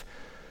kind of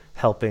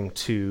helping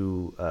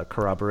to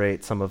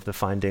corroborate some of the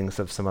findings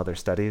of some other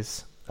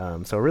studies.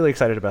 So we're really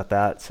excited about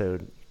that. So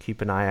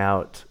keep an eye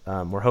out.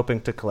 We're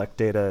hoping to collect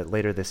data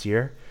later this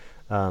year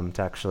to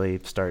actually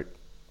start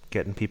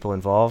getting people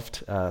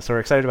involved. So we're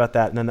excited about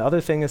that. And then the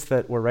other thing is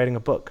that we're writing a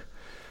book.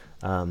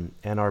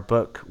 And our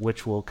book,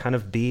 which will kind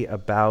of be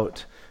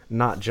about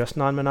not just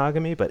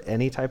non-monogamy, but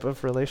any type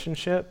of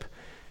relationship,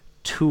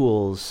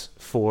 tools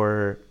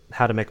for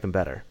how to make them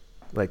better.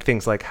 Like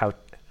things like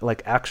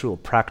actual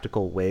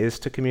practical ways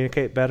to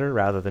communicate better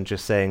rather than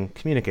just saying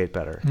communicate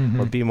better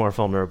or be more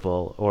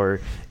vulnerable or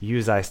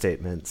use I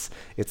statements.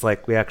 It's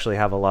like we actually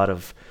have a lot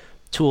of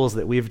tools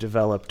that we've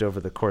developed over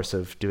the course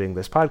of doing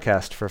this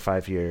podcast for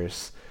 5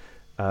 years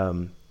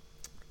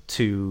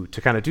to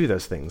kind of do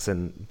those things,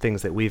 and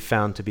things that we've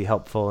found to be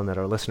helpful and that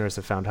our listeners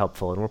have found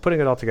helpful. And we're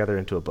putting it all together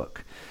into a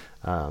book.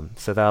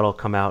 So that'll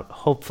come out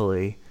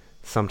hopefully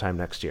sometime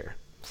next year.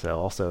 So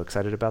also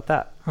excited about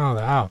that. Oh,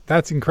 wow.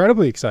 That's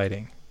incredibly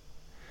exciting.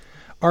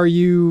 Are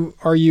you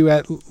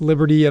at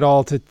liberty at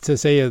all to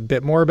say a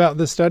bit more about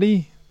the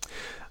study?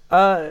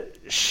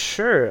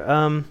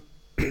 Sure.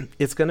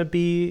 It's going to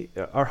be,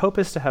 our hope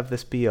is to have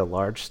this be a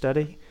large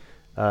study.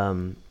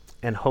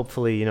 And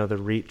hopefully, the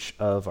reach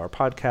of our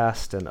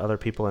podcast and other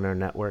people in our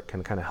network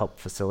can kind of help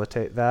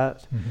facilitate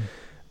that.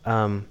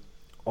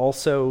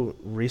 Also,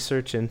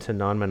 research into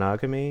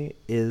non-monogamy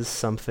is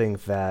something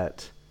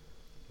that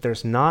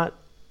there's not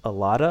a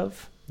lot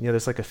of.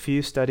 There's like a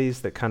few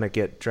studies that kind of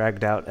get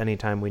dragged out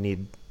anytime we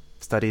need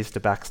studies to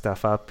back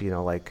stuff up, or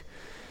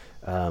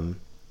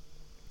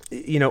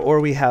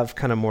we have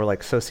kind of more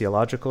like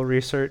sociological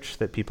research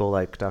that people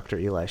like Dr.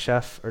 Eli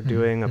Sheff are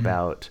doing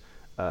about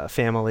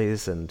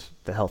families and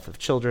the health of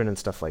children and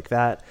stuff like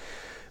that.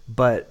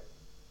 But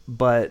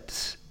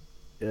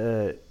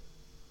Dr.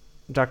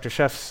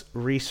 Sheff's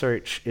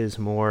research is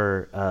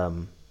more,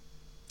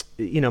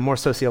 more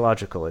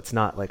sociological. It's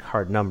not like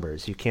hard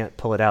numbers. You can't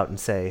pull it out and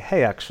say,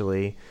 hey,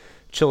 actually,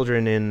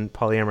 children in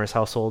polyamorous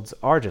households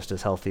are just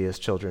as healthy as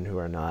children who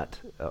are not,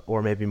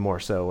 or maybe more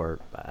so, or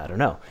I don't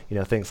know,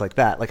 things like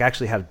that. Like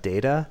actually have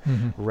data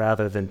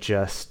rather than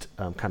just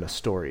kind of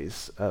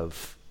stories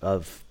of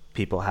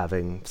people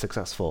having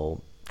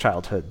successful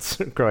childhoods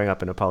growing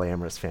up in a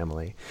polyamorous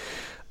family.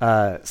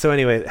 So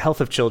anyway, health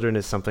of children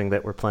is something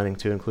that we're planning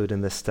to include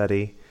in this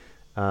study,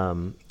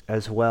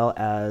 as well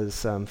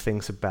as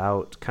things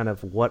about kind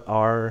of what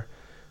are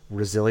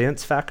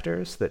resilience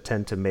factors that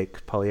tend to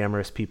make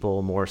polyamorous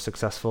people more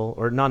successful,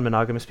 or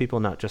non-monogamous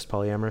people, not just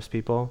polyamorous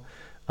people,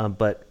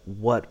 but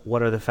what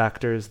are the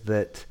factors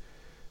that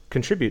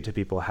contribute to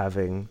people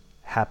having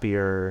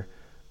happier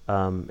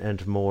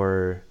and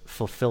more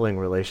fulfilling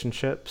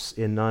relationships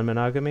in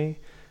non-monogamy,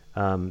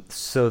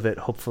 so that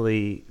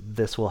hopefully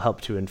this will help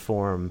to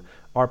inform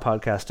our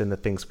podcast and the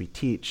things we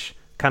teach,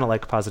 kind of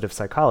like positive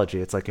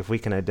psychology. It's like if we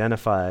can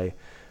identify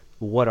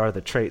what are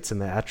the traits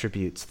and the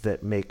attributes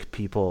that make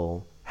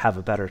people have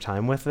a better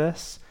time with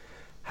this,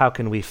 how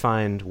can we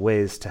find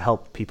ways to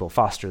help people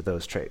foster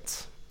those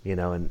traits,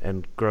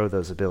 and grow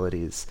those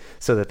abilities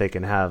so that they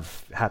can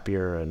have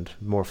happier and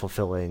more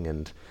fulfilling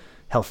and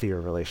healthier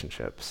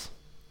relationships.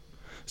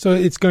 So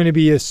it's going to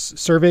be a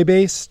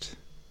survey-based?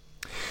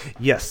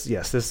 Yes.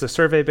 This is a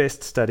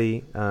survey-based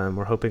study.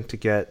 We're hoping to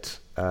get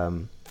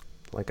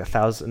like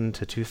 1,000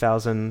 to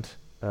 2,000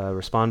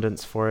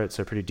 respondents for it,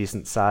 so a pretty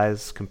decent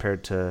size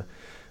compared to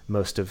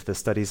most of the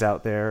studies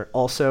out there.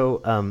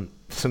 Also,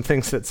 some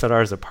things that set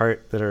ours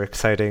apart that are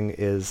exciting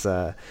is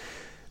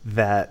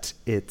that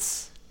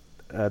it's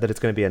going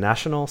to be a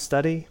national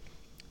study.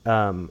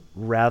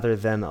 Rather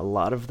than a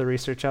lot of the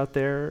research out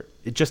there,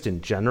 just in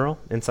general,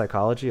 in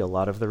psychology, a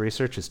lot of the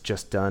research is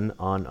just done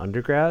on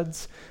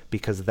undergrads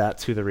because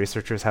that's who the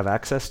researchers have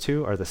access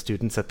to, are the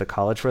students at the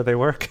college where they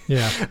work.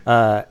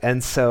 Yeah.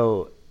 And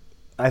so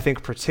I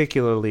think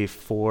particularly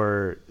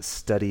for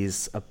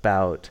studies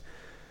about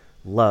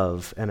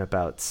love and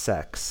about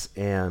sex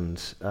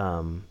and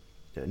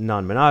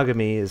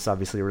non-monogamy is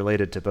obviously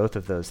related to both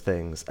of those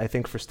things. I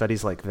think for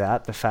studies like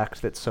that, the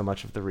fact that so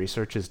much of the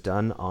research is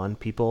done on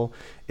people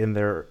in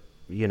their,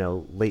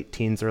 late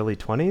teens, early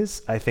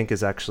 20s, I think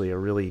is actually a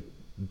really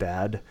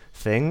bad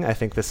thing. I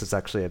think this is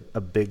actually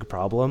a big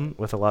problem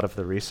with a lot of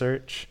the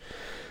research.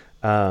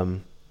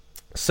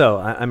 So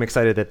I'm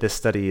excited that this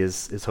study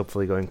is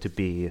hopefully going to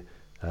be,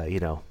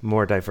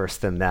 more diverse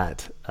than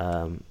that.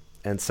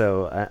 And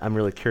so I'm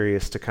really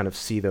curious to kind of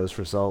see those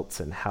results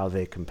and how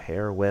they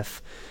compare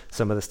with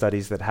some of the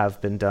studies that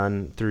have been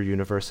done through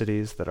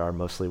universities that are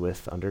mostly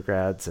with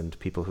undergrads and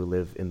people who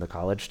live in the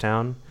college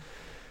town.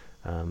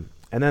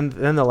 And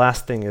then the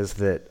last thing is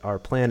that our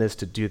plan is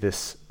to do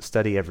this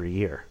study every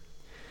year.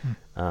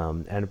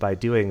 And by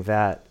doing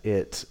that,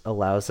 it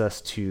allows us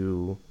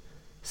to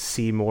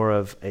see more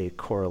of a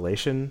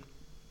correlation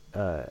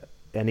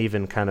and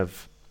even kind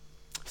of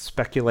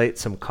speculate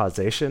some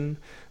causation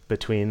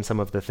between some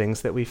of the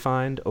things that we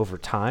find over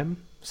time.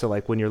 So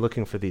like when you're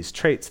looking for these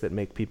traits that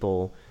make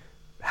people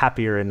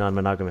happier in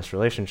non-monogamous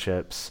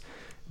relationships,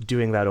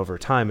 doing that over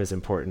time is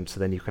important, so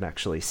then you can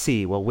actually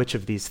see, well, which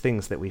of these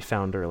things that we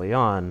found early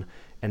on,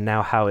 and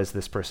now how is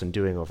this person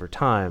doing over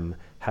time?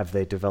 Have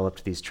they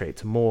developed these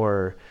traits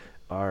more?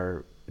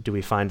 Do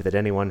we find that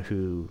anyone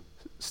who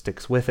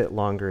sticks with it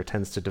longer,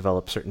 tends to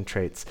develop certain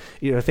traits,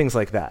 things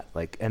like that.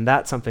 And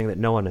that's something that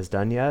no one has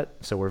done yet.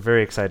 So we're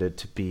very excited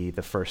to be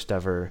the first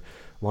ever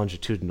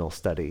longitudinal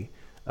study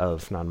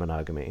of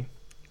non-monogamy.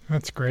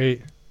 That's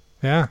great.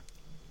 Yeah.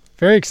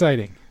 Very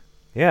exciting.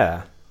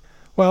 Yeah.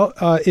 Well,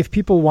 if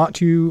people want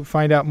to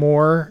find out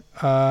more,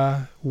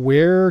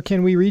 where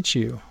can we reach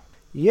you?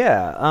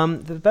 Yeah.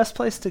 The best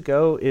place to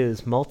go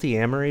is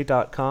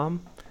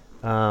multiamory.com.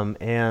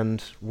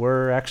 And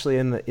we're actually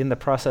in the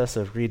process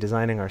of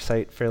redesigning our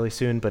site fairly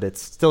soon, but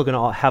it's still going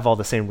to have all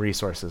the same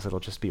resources. It'll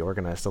just be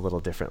organized a little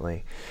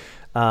differently.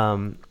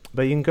 But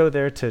you can go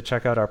there to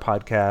check out our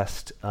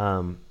podcast.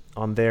 On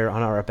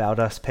our About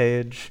Us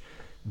page,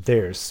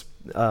 there's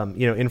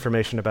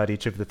information about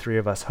each of the three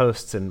of us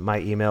hosts, and my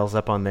email's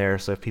up on there.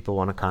 So if people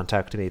want to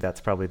contact me,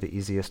 that's probably the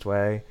easiest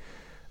way.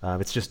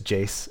 It's just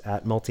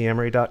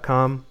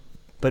jace@multiamory.com,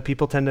 but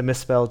people tend to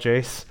misspell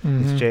Jace.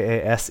 Mm-hmm. It's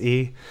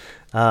Jase.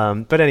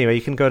 But anyway,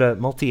 you can go to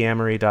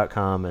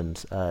multiamory.com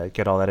and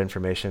get all that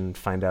information,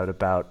 find out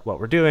about what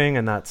we're doing,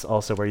 and that's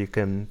also where you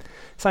can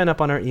sign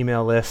up on our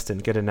email list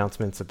and get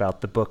announcements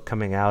about the book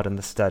coming out and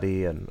the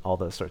study and all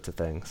those sorts of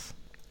things.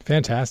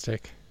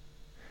 Fantastic.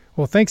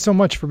 Well, thanks so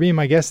much for being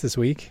my guest this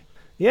week.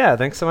 Yeah,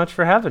 thanks so much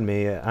for having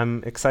me.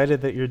 I'm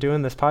excited that you're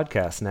doing this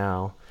podcast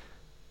now.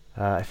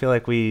 I feel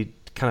like we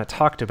kind of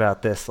talked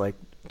about this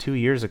 2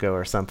 years ago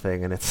or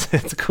something, and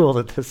it's cool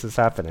that this is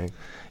happening.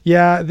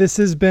 Yeah, this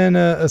has been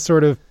a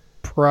sort of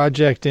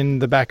project in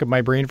the back of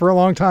my brain for a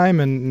long time,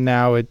 and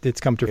now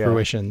it's come to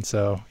fruition.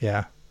 So,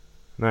 yeah.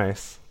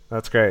 Nice.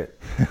 That's great.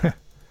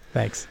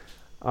 Thanks.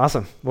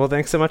 Awesome. Well,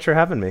 thanks so much for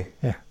having me.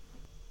 Yeah.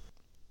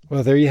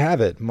 Well, there you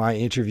have it, my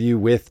interview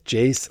with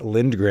Jace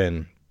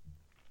Lindgren.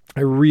 I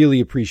really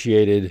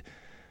appreciated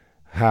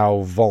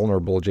how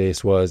vulnerable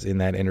Jace was in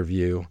that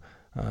interview.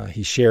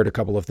 He shared a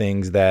couple of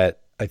things that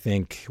I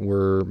think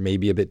were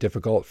maybe a bit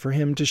difficult for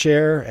him to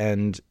share,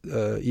 and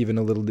even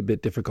a little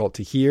bit difficult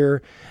to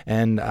hear.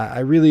 And I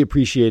really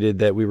appreciated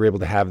that we were able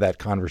to have that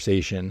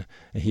conversation.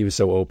 And he was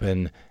so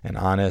open and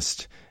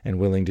honest and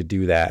willing to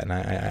do that. And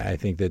I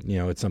think that,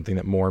 it's something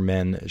that more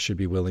men should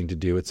be willing to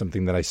do. It's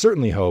something that I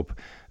certainly hope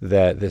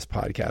that this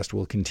podcast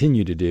will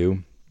continue to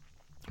do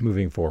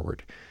moving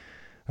forward.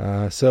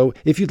 So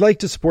if you'd like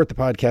to support the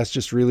podcast,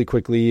 just really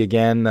quickly,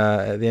 again,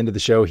 at the end of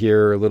the show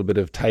here, a little bit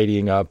of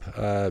tidying up,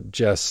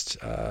 just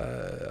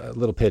a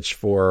little pitch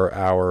for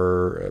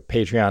our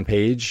Patreon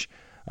page,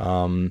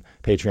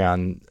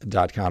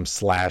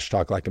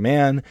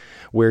 patreon.com/talklikeaman,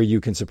 where you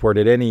can support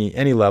at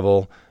any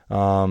level,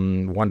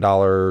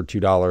 $1,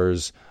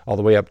 $2, all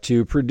the way up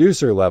to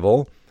producer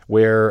level,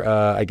 where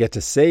I get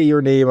to say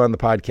your name on the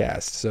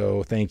podcast.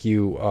 So thank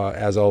you,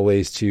 as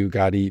always, to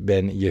Gadi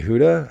Ben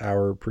Yehuda,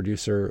 our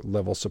producer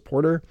level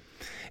supporter.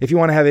 If you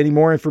want to have any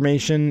more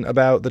information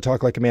about the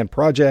Talk Like a Man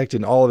project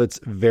and all of its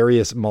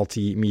various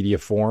multimedia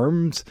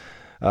forms,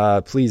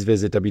 please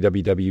visit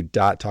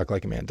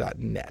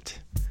www.talklikeaman.net.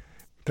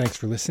 Thanks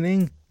for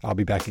listening. I'll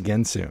be back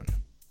again soon.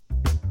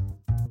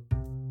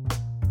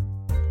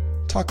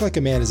 Talk Like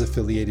a Man is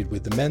affiliated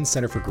with the Men's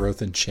Center for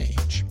Growth and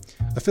Change,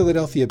 a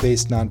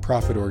Philadelphia-based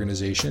nonprofit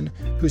organization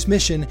whose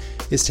mission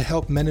is to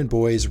help men and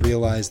boys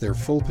realize their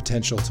full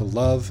potential to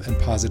love and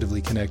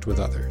positively connect with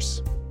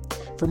others.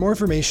 For more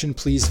information,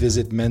 please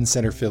visit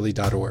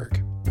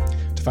mencenterphilly.org.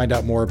 To find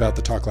out more about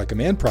the Talk Like a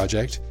Man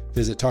project,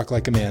 visit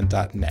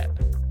talklikeaman.net.